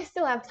 oh man, we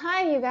still have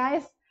time, you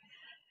guys.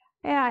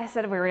 Yeah, I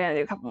said we were gonna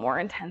do a couple more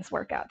intense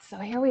workouts, so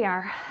here we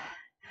are.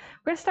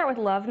 We're gonna start with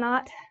love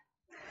knot.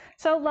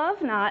 So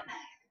love knot,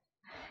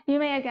 you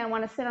may again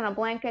want to sit on a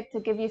blanket to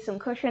give you some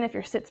cushion if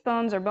your sits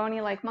bones are bony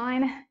like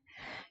mine.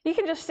 You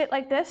can just sit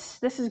like this.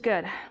 This is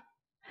good.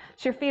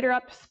 So your feet are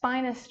up,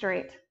 spine is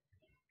straight.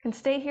 You can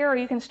stay here, or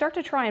you can start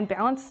to try and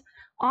balance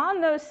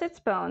on those sits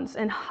bones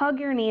and hug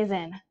your knees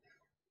in.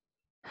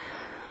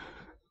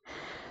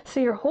 So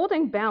you're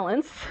holding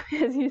balance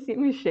as you see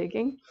me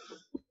shaking.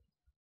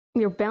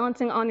 You're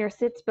balancing on your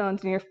sits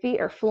bones and your feet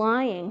are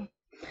flying.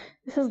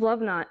 This is love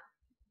knot.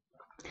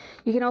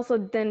 You can also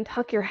then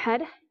tuck your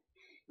head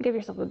and give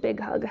yourself a big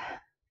hug.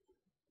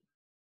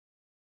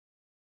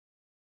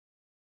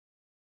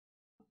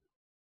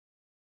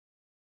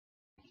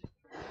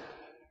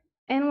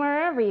 And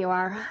wherever you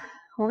are,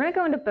 we're going to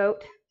go into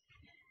boat.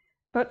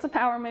 Boat's a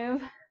power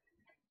move.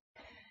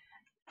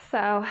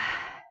 So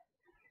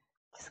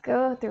just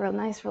go through a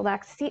nice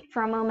relaxed seat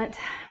for a moment.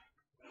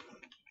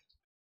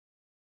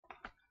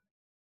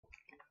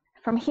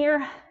 From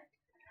here,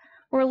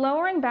 we're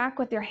lowering back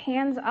with your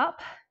hands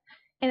up.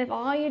 And if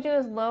all you do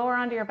is lower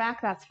onto your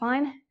back, that's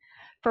fine.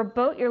 For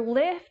boat, you're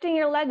lifting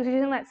your legs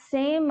using that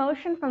same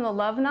motion from the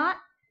love knot.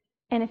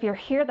 And if you're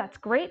here, that's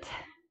great.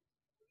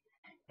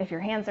 If your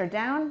hands are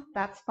down,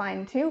 that's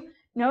fine too.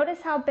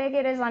 Notice how big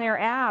it is on your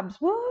abs.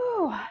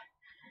 Woo!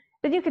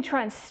 Then you can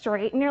try and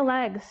straighten your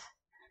legs.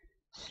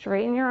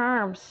 Straighten your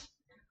arms.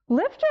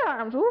 Lift your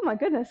arms. Oh my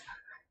goodness.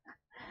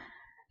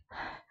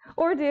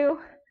 Or do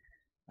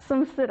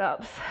some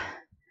sit-ups,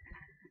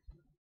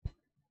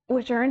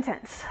 which are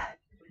intense.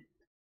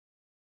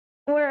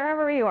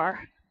 Wherever you are,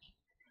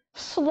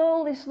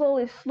 slowly,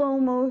 slowly, slow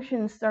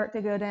motion start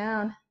to go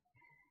down.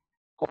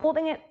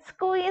 Holding it,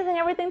 squeezing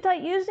everything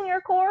tight, using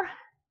your core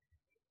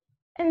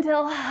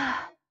until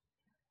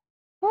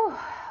whew,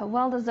 a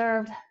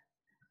well-deserved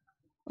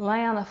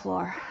lay on the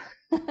floor.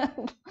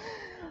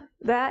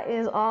 That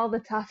is all the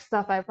tough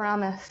stuff, I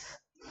promise.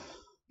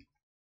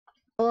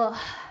 Ugh.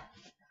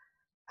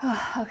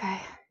 Okay.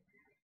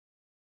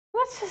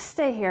 Let's just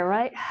stay here,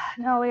 right?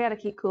 No, we got to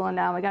keep cooling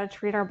down. We got to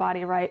treat our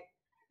body right.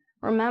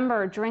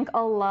 Remember, drink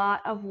a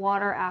lot of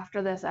water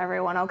after this,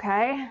 everyone,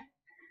 okay?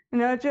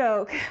 No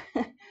joke.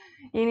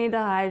 You need to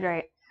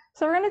hydrate.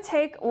 So we're going to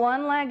take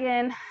one leg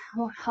in,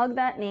 we'll hug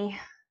that knee.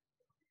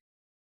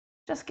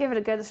 Just give it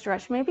a good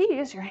stretch. Maybe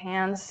use your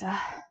hands to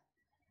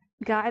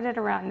guide it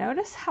around.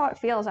 Notice how it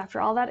feels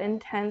after all that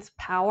intense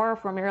power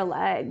from your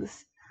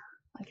legs,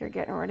 like you're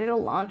getting ready to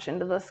launch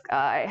into the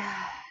sky.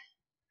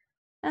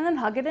 And then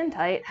hug it in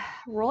tight.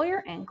 Roll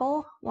your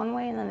ankle one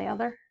way and then the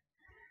other,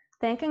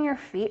 thanking your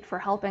feet for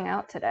helping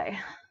out today.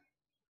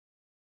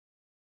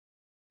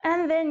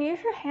 And then use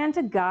your hand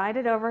to guide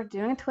it over,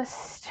 doing a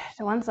twist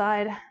to one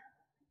side.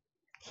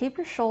 Keep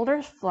your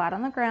shoulders flat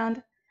on the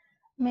ground.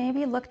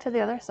 Maybe look to the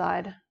other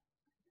side.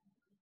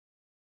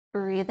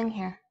 Breathing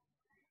here.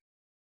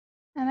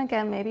 And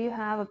again, maybe you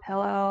have a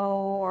pillow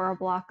or a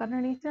block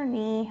underneath your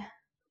knee,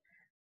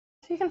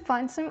 so you can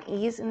find some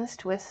ease in this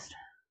twist.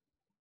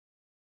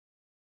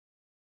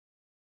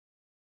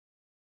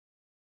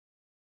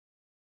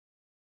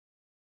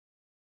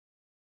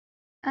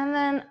 And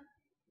then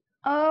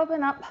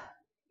open up.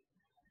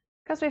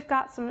 Because we've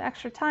got some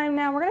extra time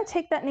now, we're going to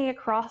take that knee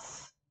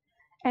across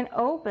and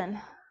open.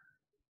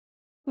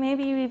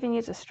 Maybe you even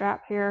use a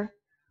strap here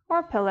or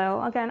a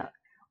pillow. Again,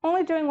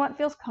 only doing what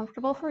feels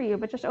comfortable for you,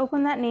 but just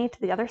open that knee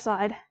to the other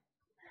side,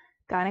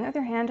 guiding with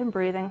your hand and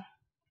breathing.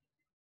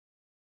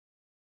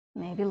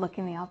 Maybe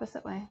looking the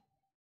opposite way.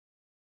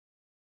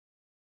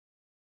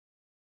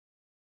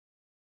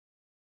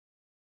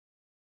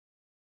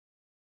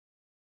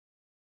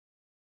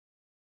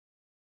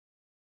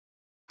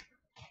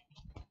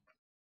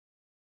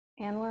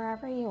 And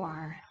wherever you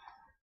are,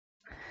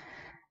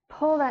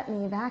 pull that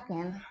knee back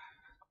in.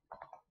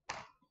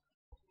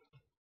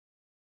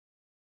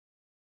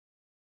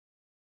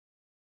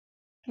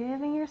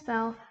 Giving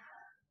yourself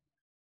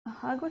a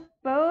hug with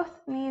both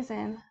knees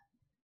in.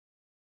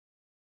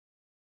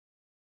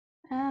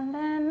 And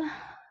then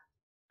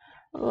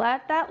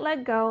let that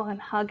leg go and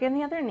hug in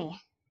the other knee.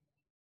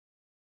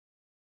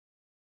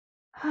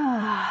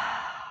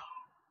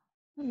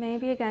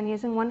 Maybe again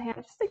using one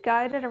hand just to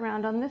guide it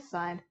around on this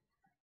side.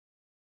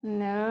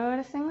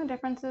 Noticing the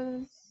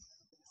differences,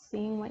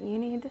 seeing what you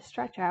need to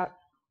stretch out.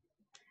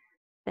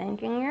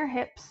 Thanking your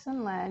hips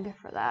and leg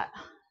for that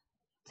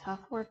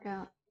tough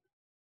workout.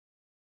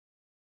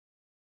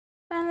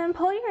 And then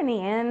pull your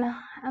knee in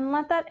and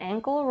let that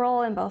ankle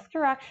roll in both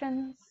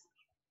directions.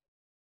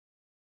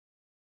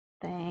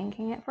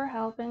 Thanking it for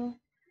helping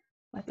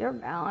with your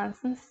balance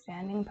and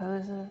standing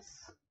poses.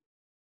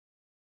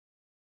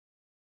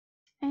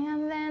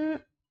 And then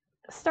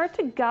start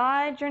to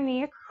guide your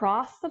knee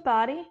across the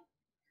body,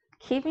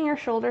 keeping your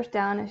shoulders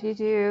down as you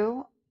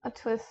do a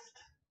twist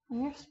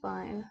on your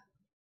spine.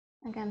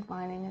 Again,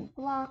 finding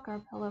a block or a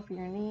pillow for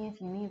your knee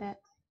if you need it.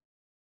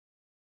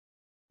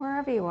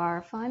 Wherever you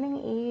are, finding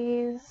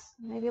ease,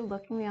 maybe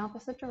looking the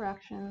opposite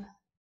direction,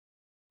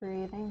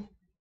 breathing.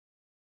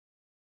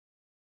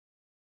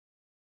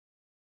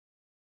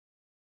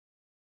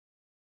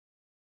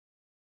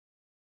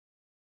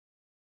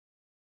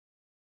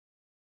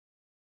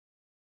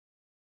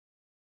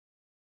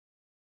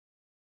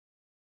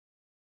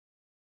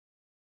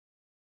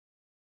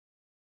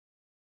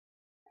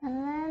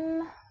 And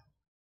then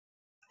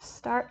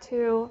start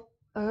to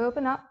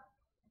open up,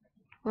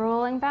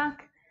 rolling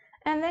back,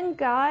 and then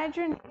guide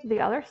your knee to the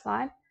other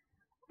side.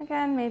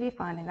 Again, maybe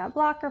finding that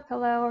block or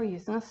pillow or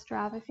using a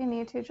strap if you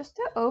need to, just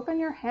to open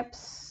your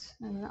hips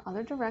in the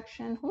other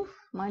direction. Oof,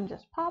 mine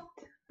just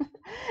popped.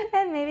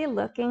 And maybe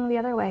looking the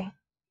other way.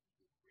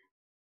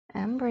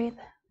 And breathe.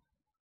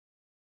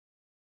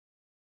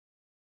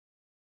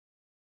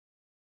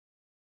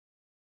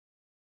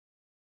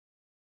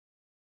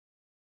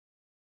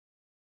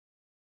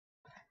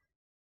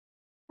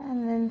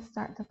 And then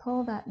start to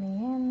pull that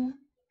knee in.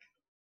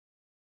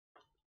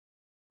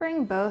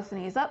 Bring both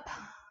knees up,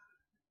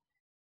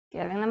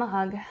 giving them a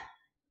hug.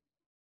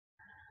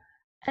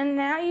 And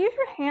now use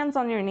your hands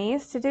on your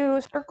knees to do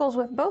circles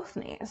with both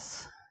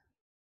knees.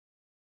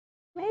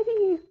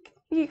 Maybe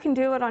you can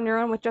do it on your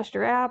own with just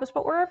your abs,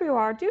 but wherever you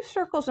are, do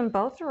circles in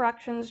both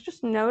directions,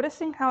 just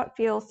noticing how it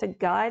feels to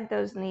guide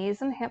those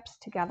knees and hips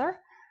together.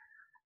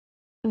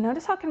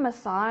 Notice how it can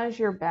massage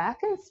your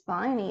back and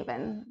spine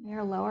even,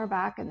 your lower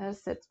back and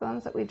those sits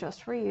bones that we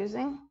just were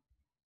using.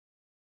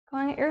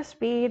 Going at your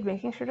speed,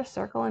 making sure to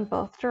circle in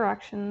both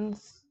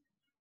directions.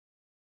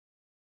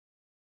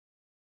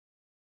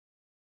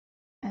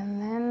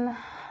 And then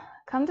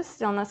come to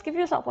stillness. Give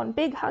yourself one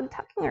big hug,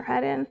 tucking your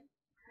head in.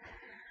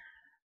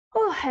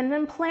 Oh, and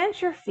then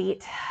plant your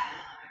feet.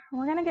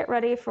 We're going to get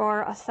ready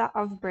for a set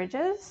of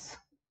bridges.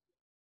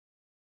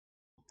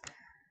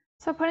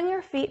 So putting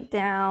your feet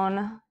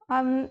down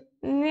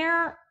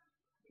near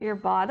your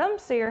bottom,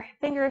 so your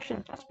fingers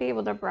should just be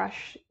able to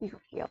brush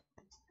your heels.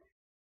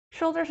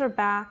 Shoulders are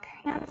back,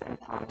 hands and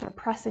palms are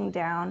pressing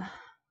down.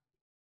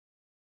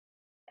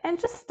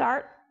 And just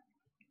start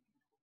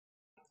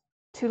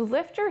to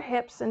lift your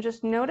hips and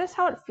just notice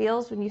how it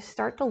feels when you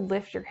start to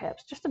lift your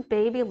hips. Just a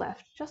baby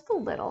lift, just a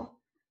little.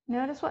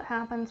 Notice what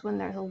happens when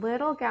there's a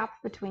little gap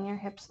between your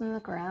hips and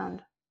the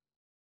ground.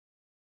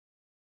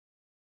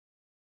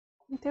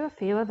 Do a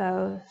few of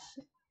those.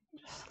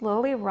 Just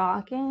slowly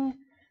rocking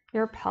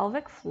your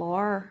pelvic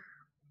floor.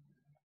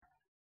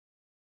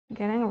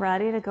 getting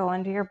ready to go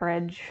into your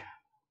bridge.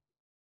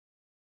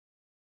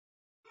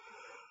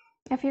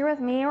 If you're with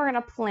me, we're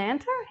going to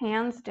plant our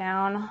hands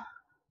down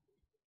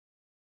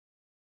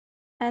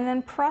and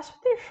then press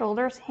with your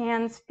shoulders,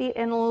 hands, feet,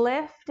 and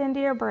lift into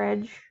your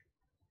bridge.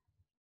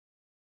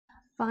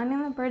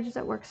 Finding the bridge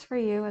that works for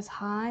you as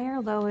high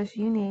or low as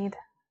you need.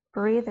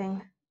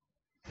 Breathing.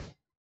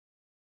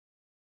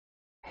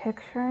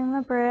 Picturing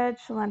the bridge,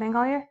 letting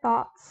all your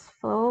thoughts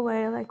flow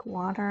away like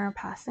water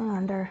passing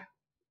under.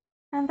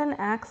 And then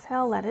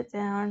exhale, let it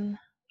down.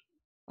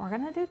 We're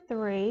going to do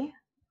 3.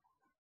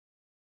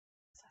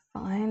 So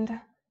find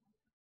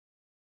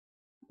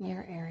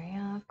your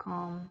area of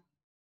calm.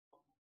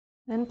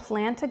 Then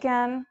plant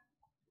again.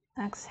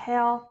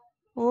 Exhale,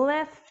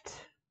 lift.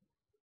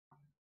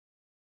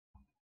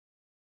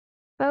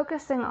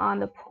 Focusing on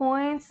the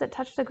points that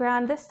touch the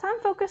ground. This time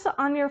focus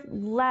on your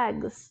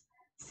legs.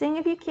 Seeing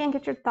if you can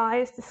get your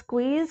thighs to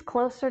squeeze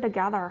closer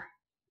together.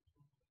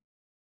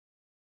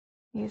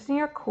 Using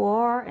your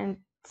core and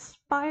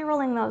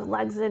spiraling those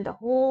legs in to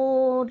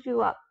hold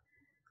you up.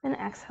 Then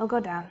exhale,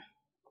 go down.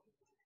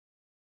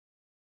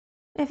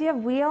 If you have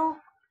wheel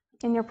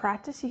in your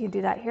practice, you can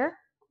do that here.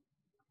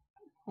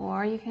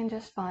 Or you can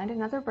just find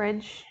another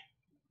bridge.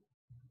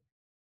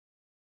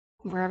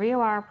 Wherever you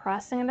are,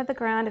 pressing into the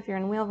ground. If you're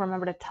in wheel,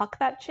 remember to tuck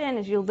that chin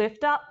as you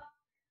lift up.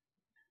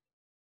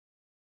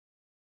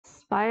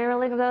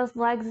 Spiraling those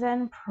legs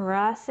in,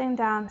 pressing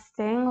down,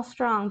 staying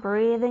strong,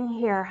 breathing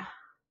here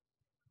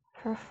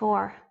for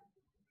 4,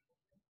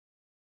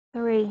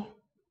 3,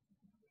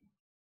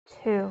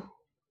 2,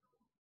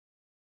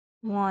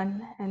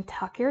 1, and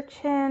tuck your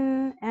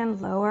chin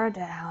and lower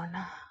down.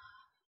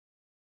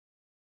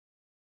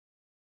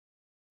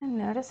 And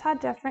notice how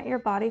different your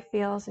body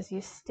feels as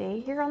you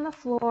stay here on the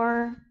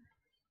floor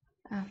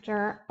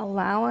after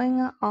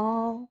allowing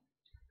all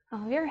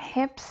of your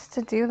hips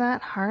to do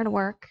that hard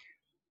work.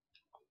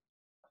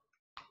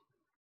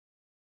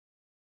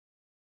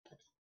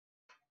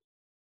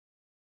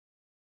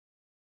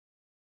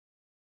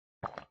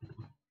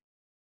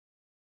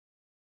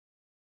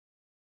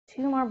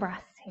 Two more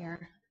breaths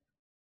here.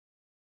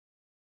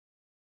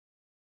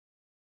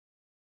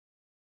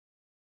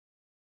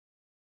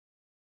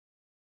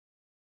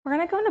 We're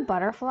going to go into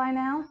butterfly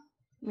now,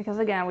 because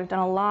again, we've done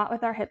a lot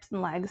with our hips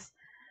and legs.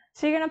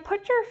 So you're going to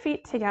put your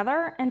feet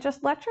together and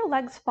just let your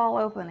legs fall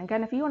open.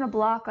 Again, if you want to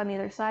block on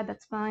either side,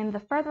 that's fine. The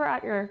further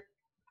out your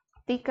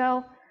feet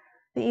go,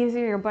 the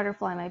easier your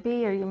butterfly might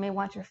be, or you may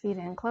want your feet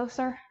in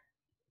closer.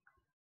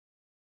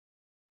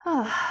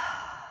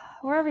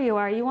 Wherever you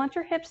are, you want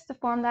your hips to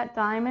form that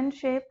diamond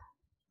shape,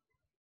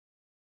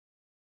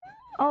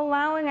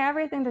 allowing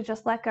everything to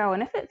just let go.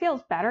 And if it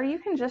feels better, you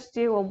can just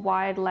do a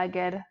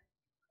wide-legged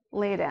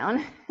lay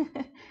down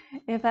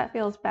if that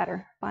feels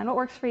better. Find what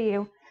works for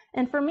you.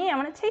 And for me, I'm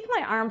going to take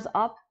my arms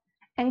up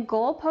and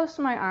goalpost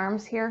my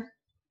arms here.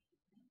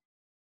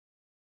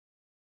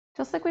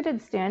 Just like we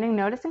did standing,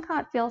 noticing how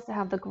it feels to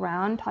have the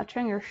ground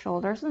touching your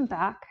shoulders and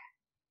back.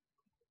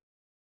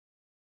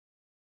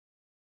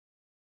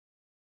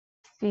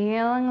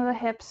 Feeling the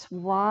hips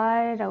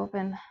wide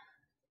open.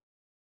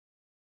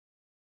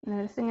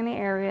 Noticing any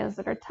areas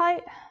that are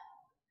tight,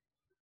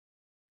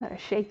 that are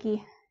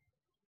shaky.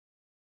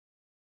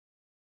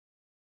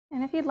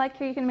 And if you'd like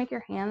here, you can make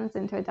your hands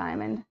into a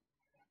diamond.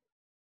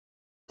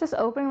 Just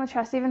opening the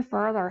chest even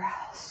further,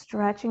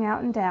 stretching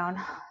out and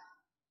down.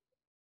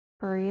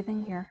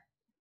 Breathing here.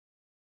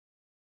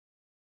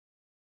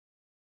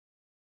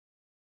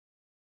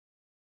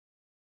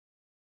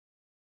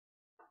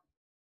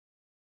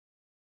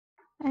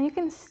 And you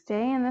can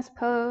stay in this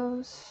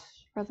pose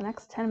for the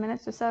next 10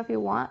 minutes or so if you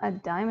want a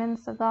diamond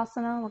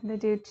Savasana. We're going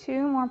to do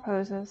 2 more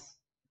poses.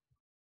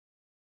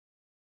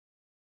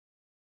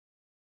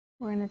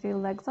 We're going to do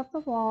legs up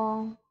the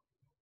wall.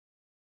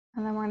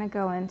 And then we're going to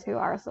go into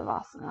our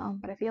Savasana.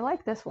 But if you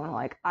like this one,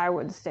 like I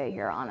would stay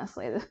here,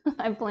 honestly.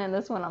 I planned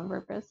this one on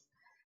purpose.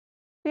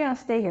 If you're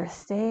going to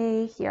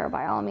stay here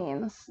by all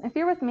means. If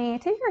you're with me,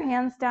 take your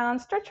hands down,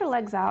 stretch your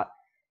legs out.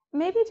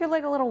 Maybe do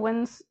like a little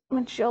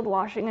windshield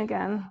washing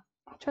again.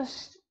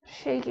 Just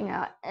shaking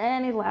out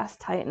any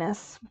last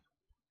tightness.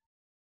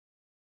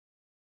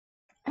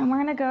 And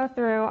we're going to go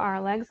through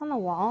our legs on the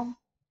wall.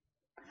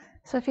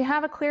 So if you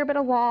have a clear bit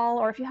of wall,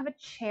 or if you have a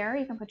chair,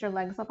 you can put your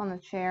legs up on the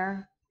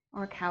chair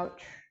or a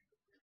couch.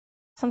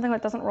 Something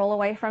that doesn't roll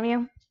away from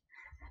you.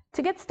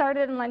 To get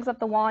started in legs up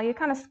the wall, you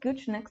kind of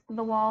scooch next to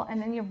the wall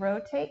and then you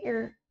rotate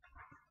your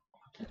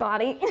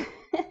body.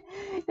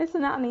 It's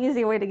not an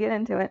easy way to get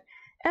into it.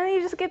 And then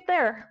you just get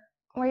there,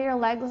 where your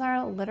legs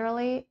are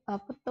literally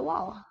up with the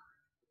wall.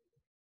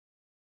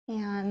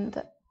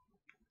 And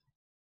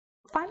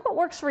find what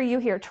works for you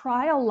here.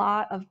 Try a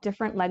lot of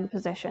different leg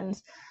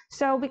positions.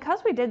 So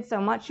because we did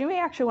so much, you may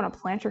actually want to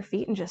plant your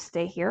feet and just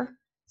stay here.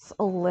 It's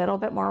a little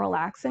bit more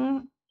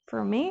relaxing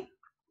for me.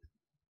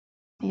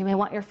 You may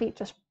want your feet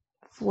just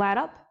flat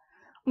up.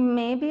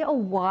 Maybe a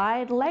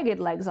wide-legged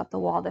legs up the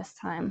wall this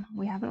time.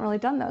 We haven't really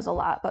done those a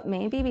lot, but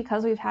maybe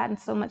because we've had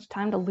so much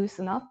time to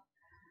loosen up,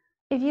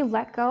 If you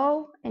let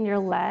go in your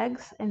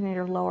legs and in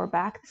your lower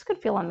back, this could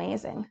feel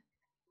amazing.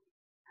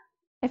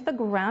 If the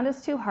ground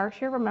is too harsh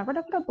here, remember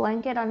to put a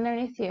blanket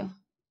underneath you.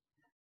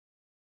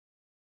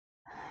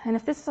 And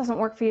if this doesn't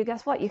work for you,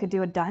 guess what? You could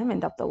do a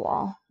diamond up the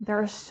wall.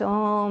 There are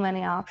so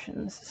many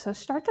options. So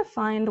start to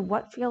find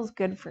what feels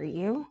good for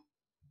you.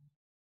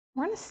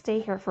 We're going to stay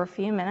here for a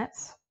few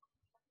minutes.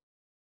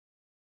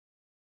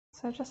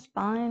 So just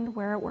find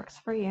where it works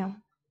for you.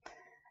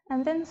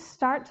 And then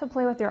start to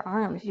play with your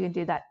arms. You can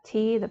do that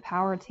T, the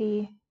power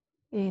T.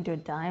 You can do a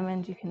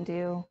diamond. You can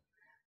do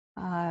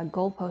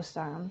goalpost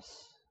arms.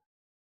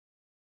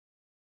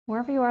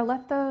 Wherever you are,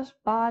 let those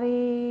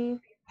body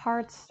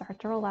parts start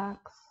to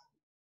relax.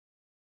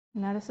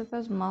 Notice if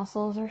those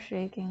muscles are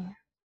shaking.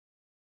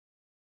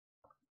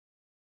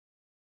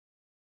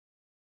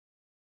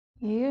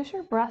 Use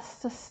your breaths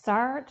to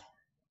start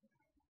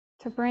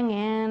to bring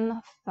in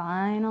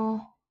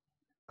final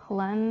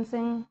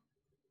cleansing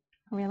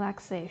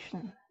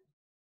relaxation.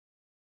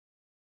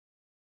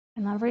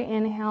 And on every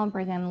inhale,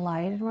 bring in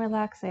light and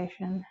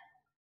relaxation.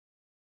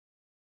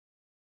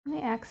 On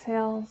the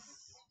exhales,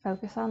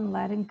 focus on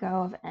letting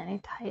go of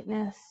any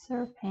tightness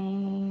or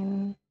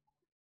pain.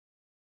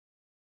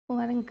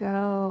 Letting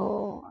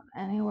go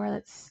of anywhere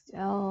that's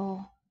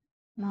still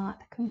not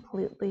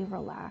completely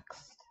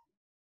relaxed.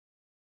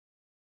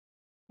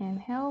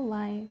 Inhale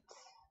light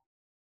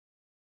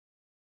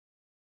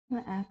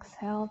and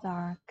exhale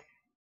dark.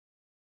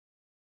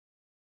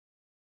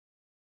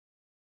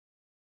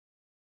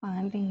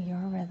 Finding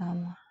your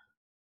rhythm.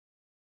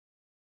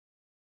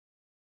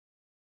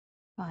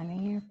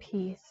 Finding your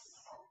peace.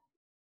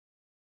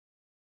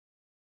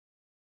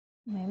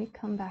 Maybe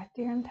come back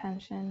to your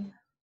intention.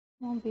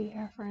 We'll be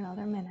here for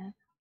another minute.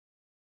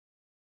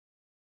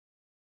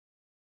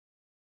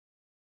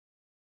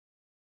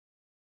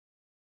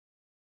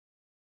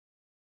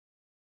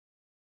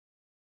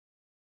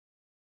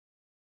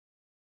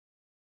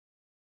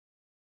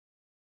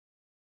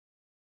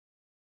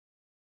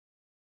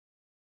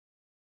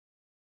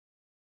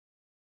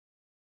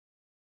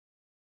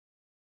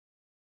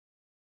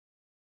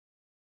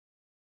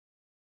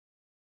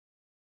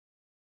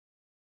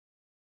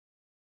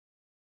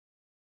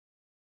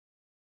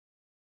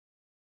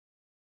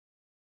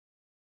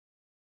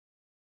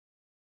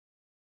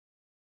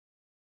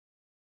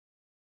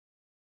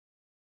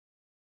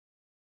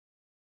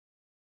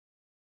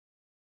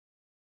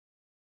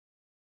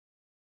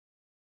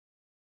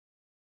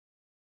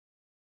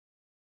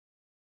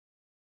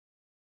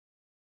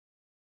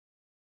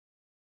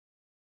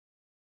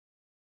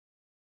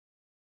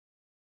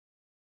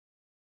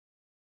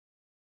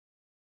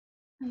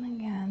 And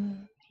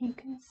again, you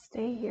can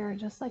stay here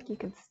just like you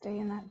could stay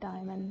in that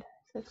diamond.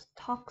 If it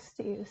talks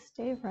to you,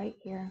 stay right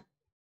here.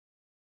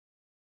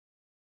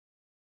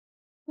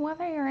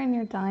 Whether you're in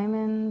your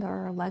diamond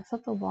or legs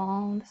up the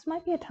wall, this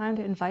might be a time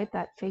to invite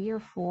that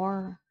figure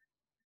 4.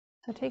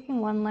 So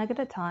taking one leg at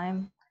a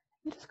time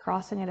and just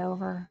crossing it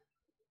over.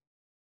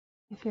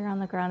 If you're on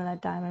the ground in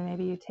that diamond,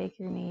 maybe you take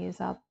your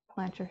knees up,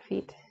 plant your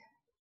feet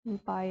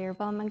by your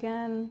bum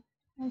again,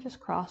 and just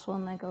cross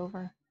one leg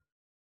over.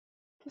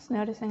 Just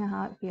noticing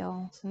how it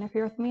feels. And if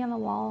you're with me on the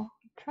wall,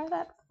 try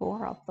that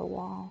 4 up the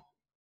wall.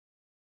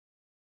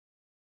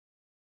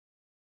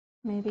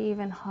 Maybe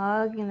even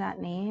hugging that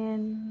knee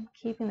in,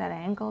 keeping that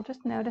angle,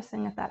 just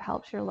noticing if that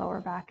helps your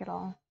lower back at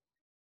all.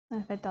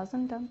 And if it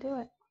doesn't, don't do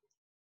it.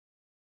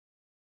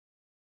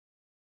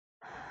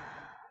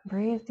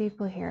 Breathe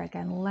deeply here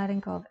again, letting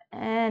go of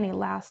any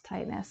last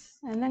tightness.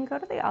 And then go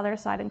to the other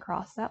side and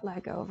cross that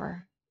leg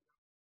over.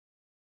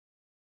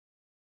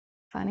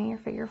 Finding your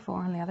figure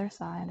 4 on the other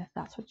side, if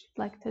that's what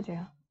you'd like to do.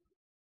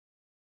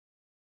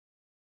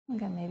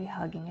 Again, maybe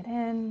hugging it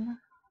in,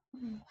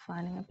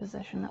 finding a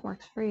position that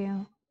works for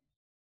you.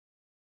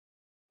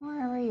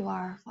 Wherever you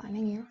are,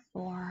 finding your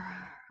 4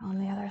 on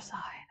the other side.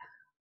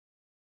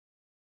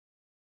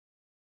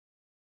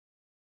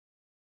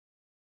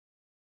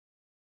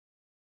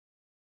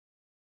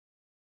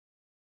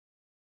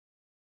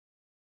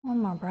 One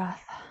more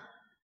breath.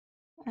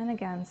 And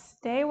again,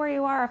 stay where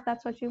you are if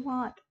that's what you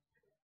want.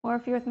 Or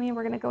if you're with me,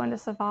 we're going to go into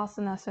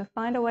Savasana. So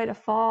find a way to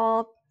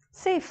fall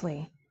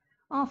safely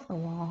off the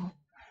wall.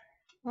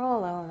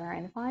 Roll over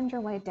and find your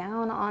way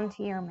down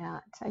onto your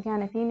mat.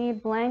 Again, if you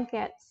need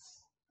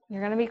blankets, you're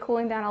going to be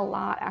cooling down a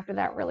lot after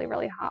that really,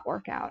 really hot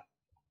workout.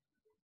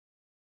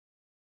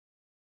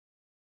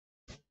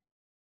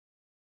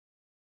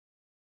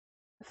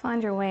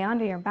 Find your way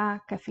onto your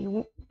back if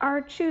you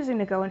are choosing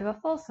to go into a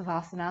full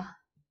Savasana.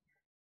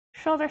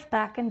 Shoulders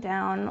back and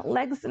down,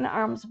 legs and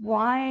arms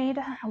wide,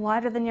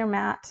 wider than your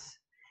mat.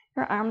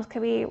 Your arms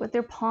could be with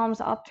your palms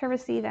up to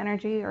receive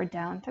energy or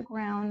down to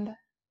ground.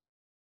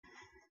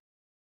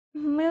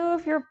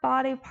 Move your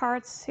body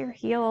parts, your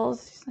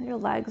heels, your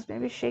legs,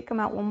 maybe shake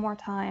them out one more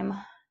time.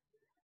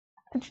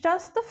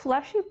 Adjust the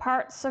fleshy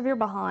parts of your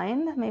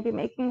behind, maybe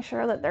making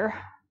sure that they're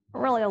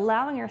really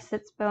allowing your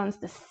sits bones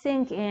to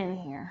sink in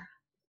here.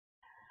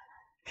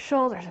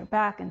 Shoulders are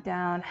back and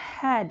down,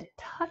 head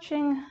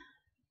touching,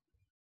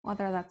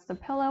 whether that's the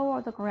pillow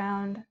or the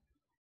ground,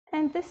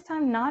 And this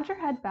time, nod your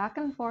head back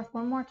and forth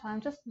one more time,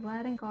 just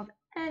letting go of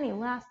any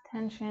last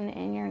tension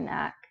in your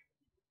neck.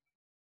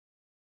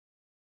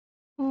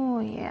 Oh,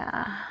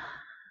 yeah.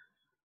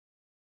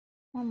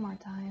 One more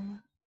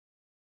time.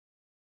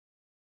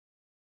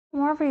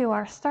 Wherever you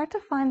are, start to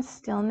find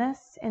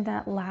stillness in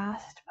that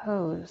last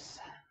pose.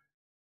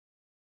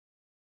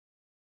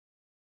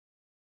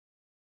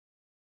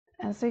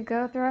 As we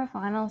go through our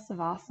final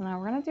Savasana,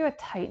 we're going to do a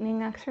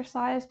tightening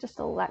exercise just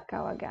to let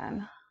go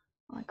again.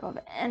 Let go of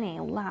any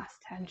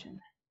last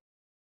tension.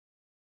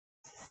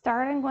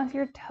 Starting with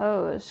your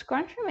toes,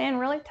 scrunch them in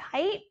really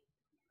tight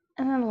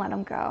and then let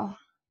them go.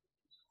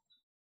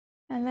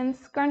 And then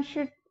scrunch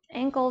your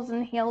ankles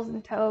and heels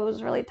and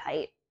toes really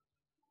tight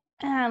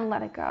and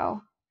let it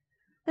go.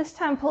 This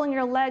time pulling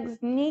your legs,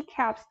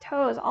 kneecaps,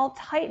 toes all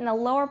tight in the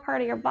lower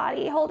part of your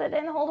body. Hold it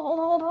in,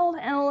 hold,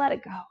 and let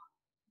it go.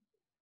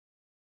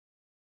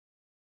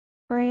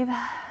 Breathe.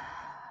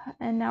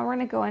 And now we're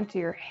going to go into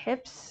your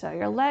hips. So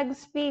your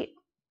legs, feet,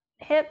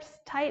 hips,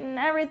 tighten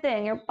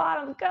everything. Your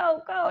bottom,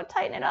 go,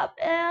 tighten it up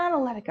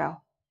and let it go.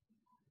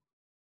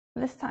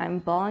 This time,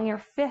 balling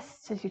your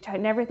fists as you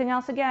tighten everything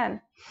else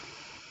again.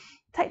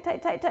 Tight.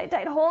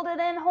 Hold it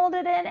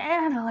in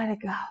and let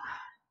it go.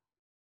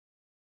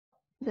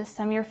 This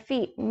time your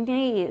feet,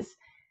 knees,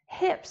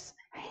 hips,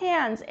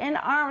 hands, and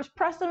arms,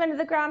 press them into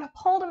the ground,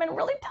 hold them in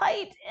really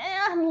tight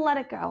and let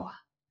it go.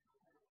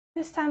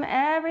 This time,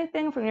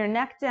 everything from your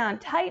neck down,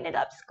 tighten it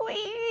up,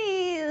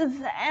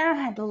 squeeze,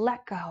 and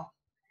let go.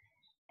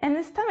 And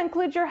this time,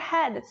 include your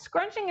head,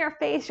 scrunching your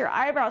face, your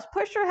eyebrows,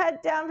 push your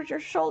head down, push your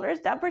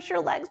shoulders down, push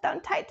your legs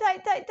down, tight,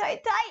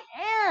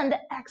 and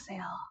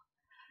exhale.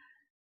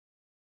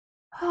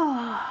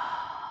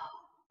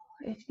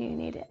 If you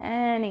need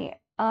any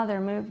other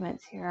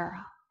movements here,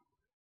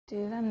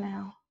 do them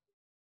now.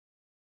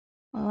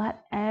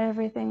 Let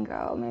everything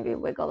go. Maybe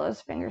wiggle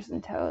those fingers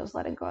and toes,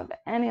 letting go of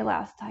any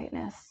last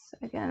tightness.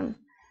 Again,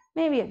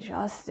 maybe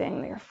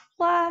adjusting your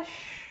flesh,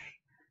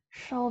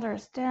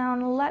 shoulders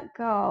down, let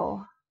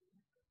go.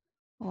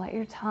 Let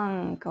your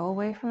tongue go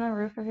away from the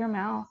roof of your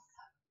mouth.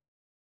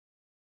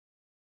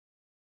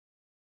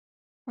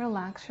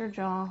 Relax your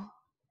jaw.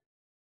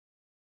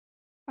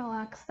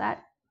 Relax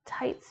that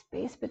tight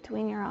space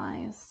between your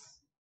eyes.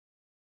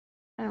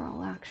 And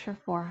relax your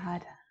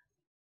forehead.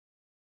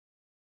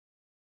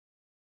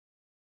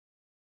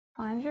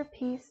 Find your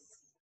peace.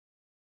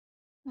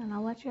 And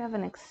I'll let you have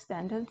an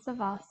extended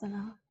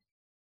Savasana.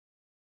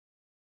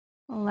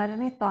 Let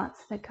any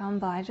thoughts that come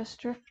by just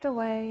drift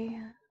away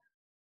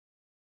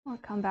or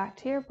come back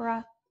to your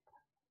breath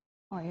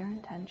or your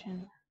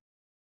intention.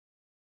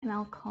 And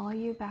I'll call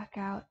you back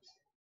out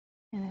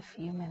in a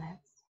few minutes.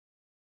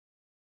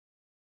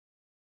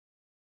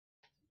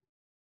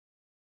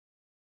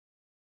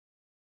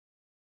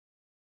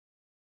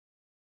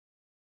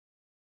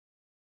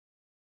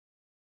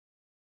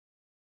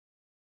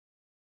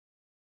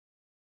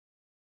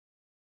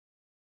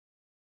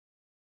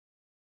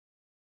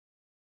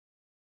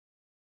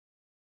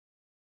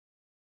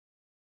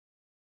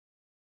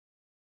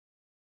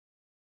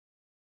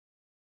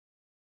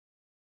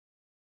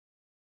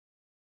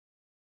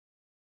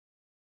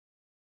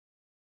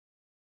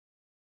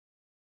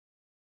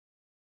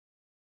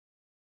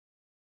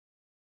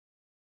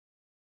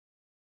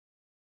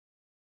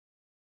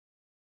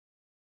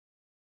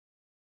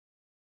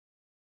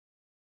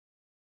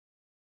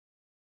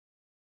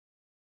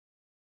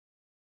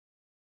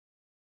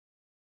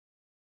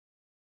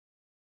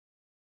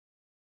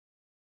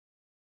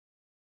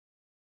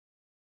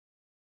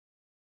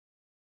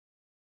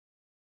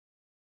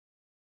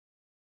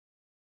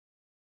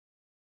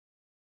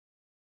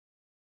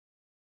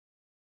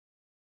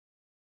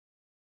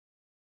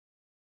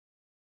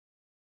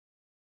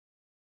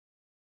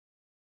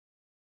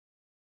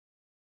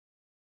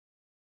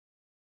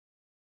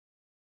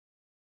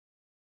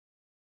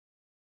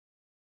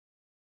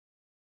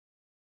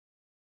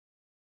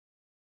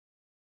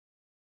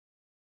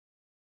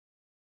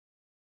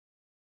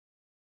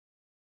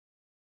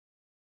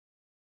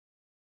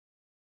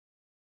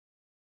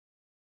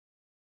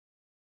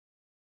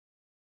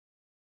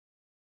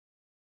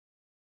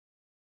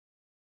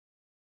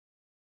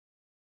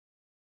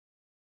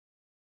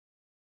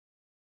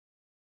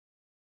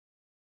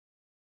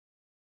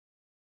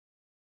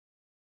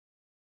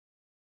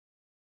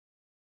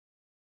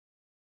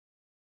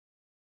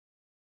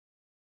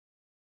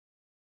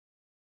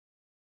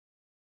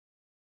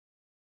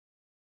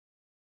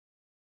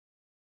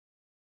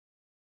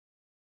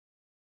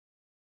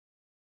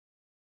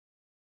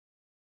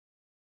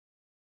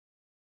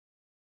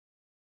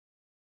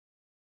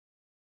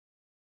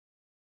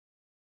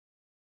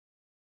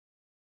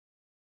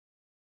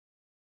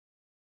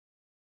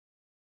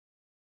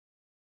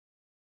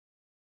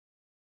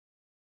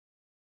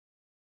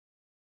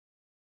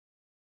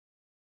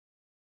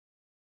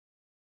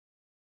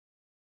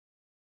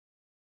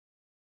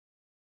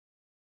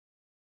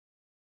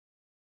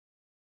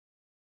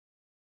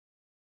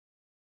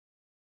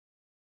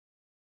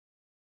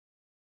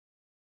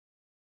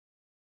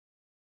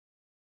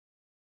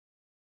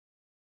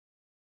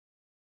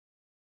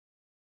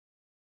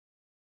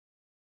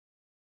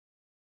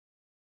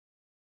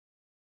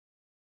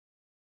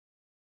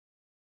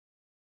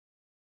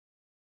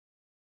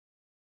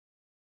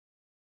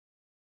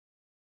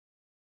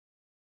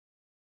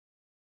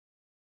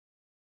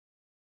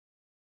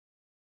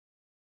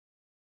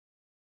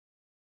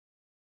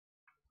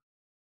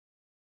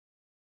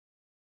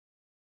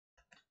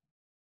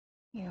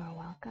 You are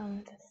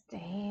welcome to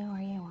stay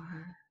where you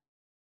are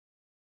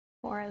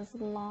for as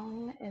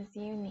long as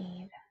you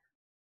need.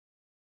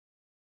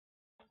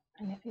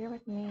 And if you're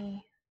with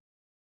me,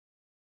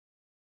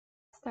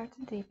 start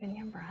to deepen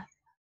your breath.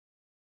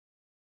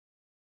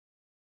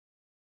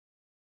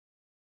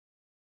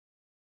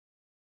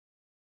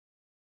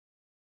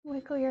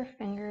 Wiggle your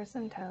fingers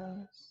and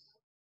toes.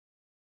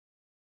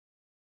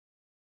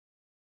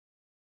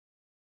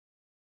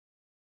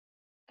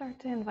 Start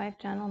to invite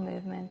gentle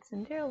movements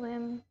into your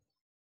limbs.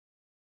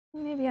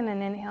 Maybe on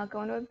an inhale,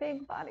 go into a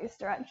big body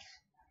stretch.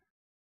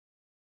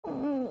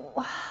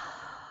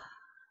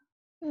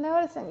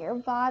 Noticing your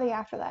body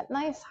after that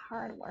nice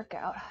hard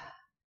workout.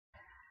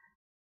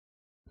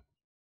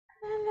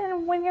 And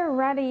then when you're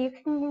ready, you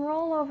can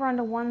roll over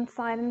onto one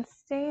side and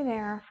stay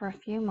there for a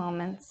few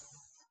moments,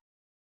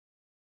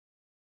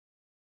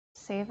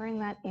 savoring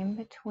that in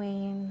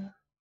between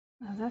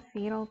of the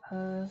fetal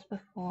pose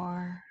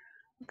before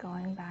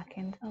going back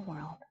into the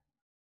world.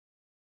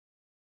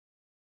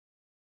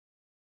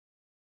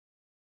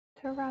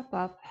 To wrap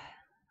up,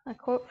 a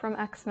quote from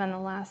X-Men: The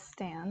Last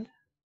Stand.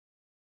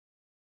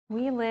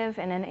 We live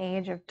in an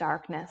age of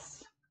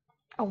darkness,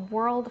 a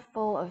world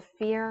full of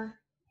fear,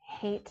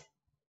 hate,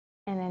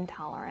 and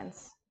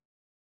intolerance.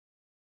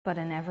 But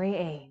in every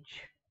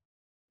age,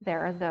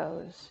 there are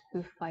those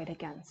who fight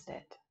against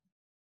it.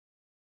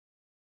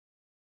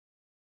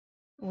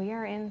 We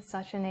are in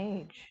such an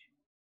age.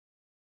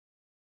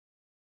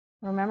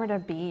 Remember to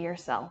be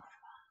yourself,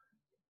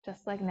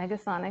 just like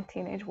Negasonic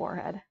Teenage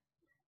Warhead,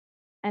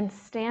 and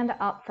stand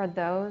up for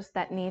those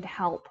that need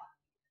help.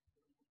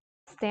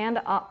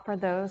 Stand up for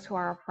those who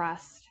are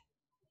oppressed.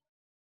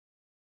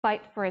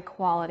 Fight for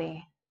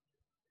equality.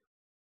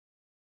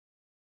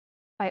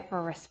 Fight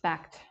for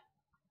respect.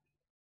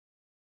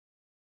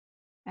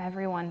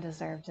 Everyone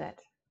deserves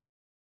it,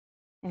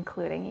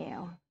 including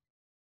you.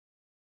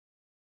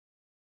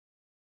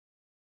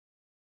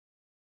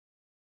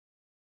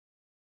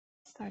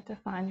 Start to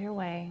find your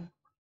way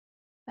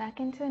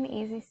back into an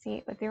easy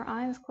seat with your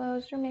eyes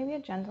closed or maybe a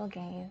gentle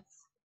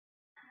gaze.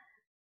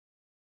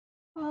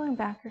 Rolling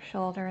back your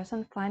shoulders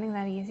and finding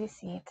that easy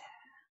seat.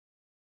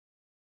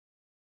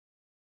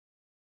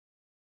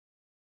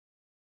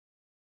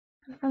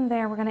 And from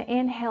there, we're going to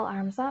inhale,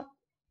 arms up.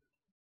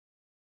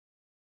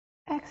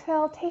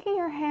 Exhale, taking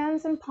your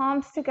hands and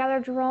palms together,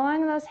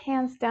 drawing those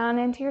hands down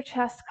into your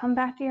chest. Come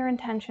back to your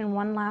intention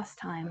one last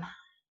time.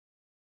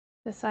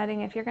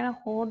 Deciding if you're going to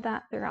hold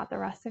that throughout the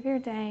rest of your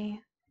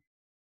day,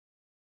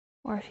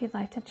 or if you'd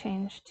like to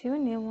change to a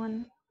new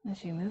one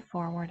as you move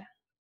forward.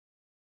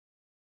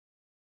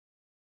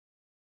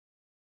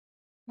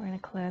 We're going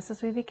to close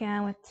as we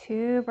began with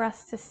 2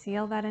 breaths to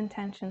seal that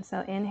intention.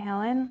 So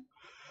inhale in,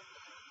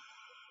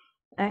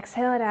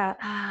 exhale it out.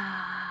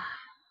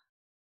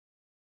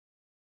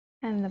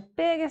 And the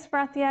biggest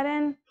breath yet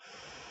in,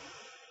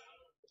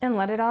 and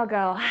let it all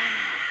go.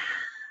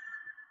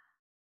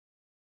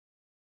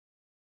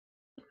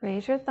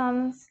 Raise your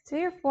thumbs to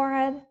your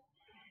forehead,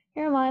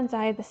 your mind's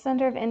eye, the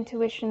center of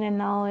intuition and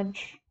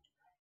knowledge.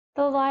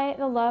 The light,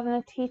 the love,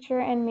 and the teacher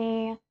in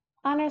me.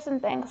 Honors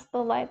and thanks, the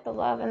light, the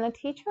love, and the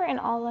teacher in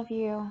all of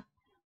you.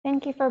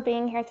 Thank you for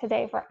being here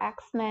today for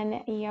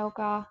X-Men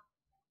Yoga.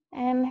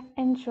 And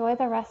enjoy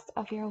the rest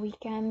of your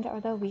weekend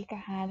or the week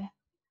ahead.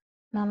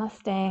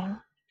 Namaste.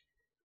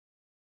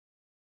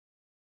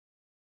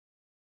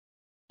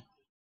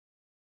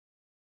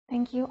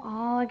 Thank you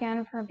all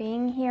again for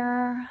being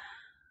here.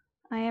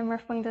 I am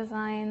Riftwing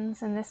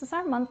Designs, and this is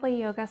our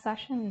monthly yoga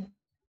session.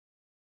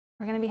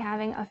 We're going to be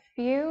having a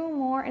few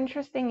more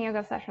interesting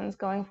yoga sessions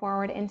going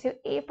forward into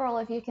April,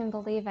 if you can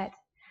believe it.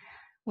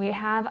 We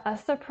have a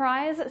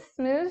surprise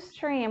smooth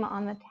stream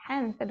on the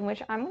 10th, in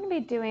which I'm going to be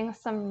doing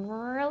some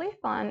really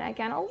fun,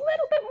 again, a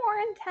little bit more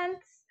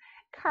intense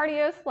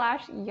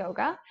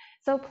cardio/yoga.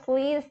 So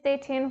please stay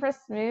tuned for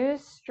smooth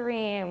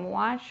stream.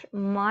 Watch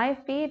my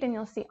feed and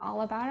you'll see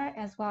all about it,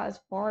 as well as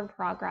Forward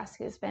Progress,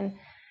 who's been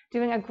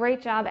doing a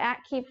great job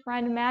at Keep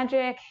Friend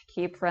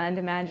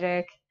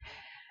Magic.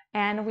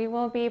 And we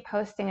will be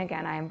posting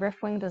again. I am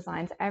Riftwing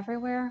Designs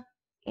everywhere.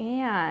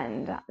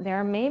 And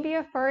there may be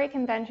a furry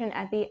convention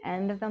at the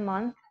end of the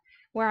month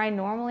where I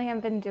normally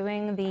have been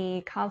doing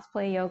the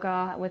cosplay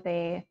yoga with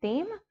a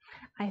theme.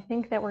 I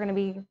think that we're going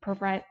to be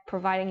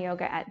providing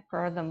yoga at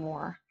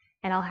Furthermore.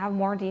 And I'll have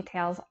more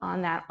details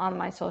on that on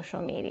my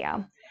social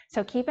media.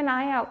 So keep an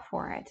eye out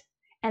for it.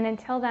 And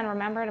until then,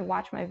 remember to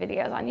watch my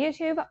videos on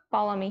YouTube,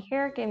 follow me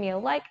here, give me a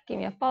like, give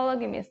me a follow,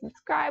 give me a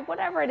subscribe,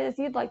 whatever it is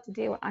you'd like to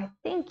do. I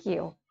thank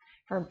you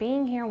for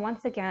being here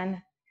once again,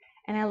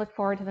 and I look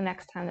forward to the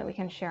next time that we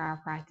can share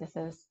our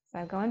practices.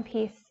 So go in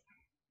peace.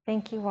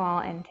 Thank you all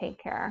and take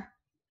care.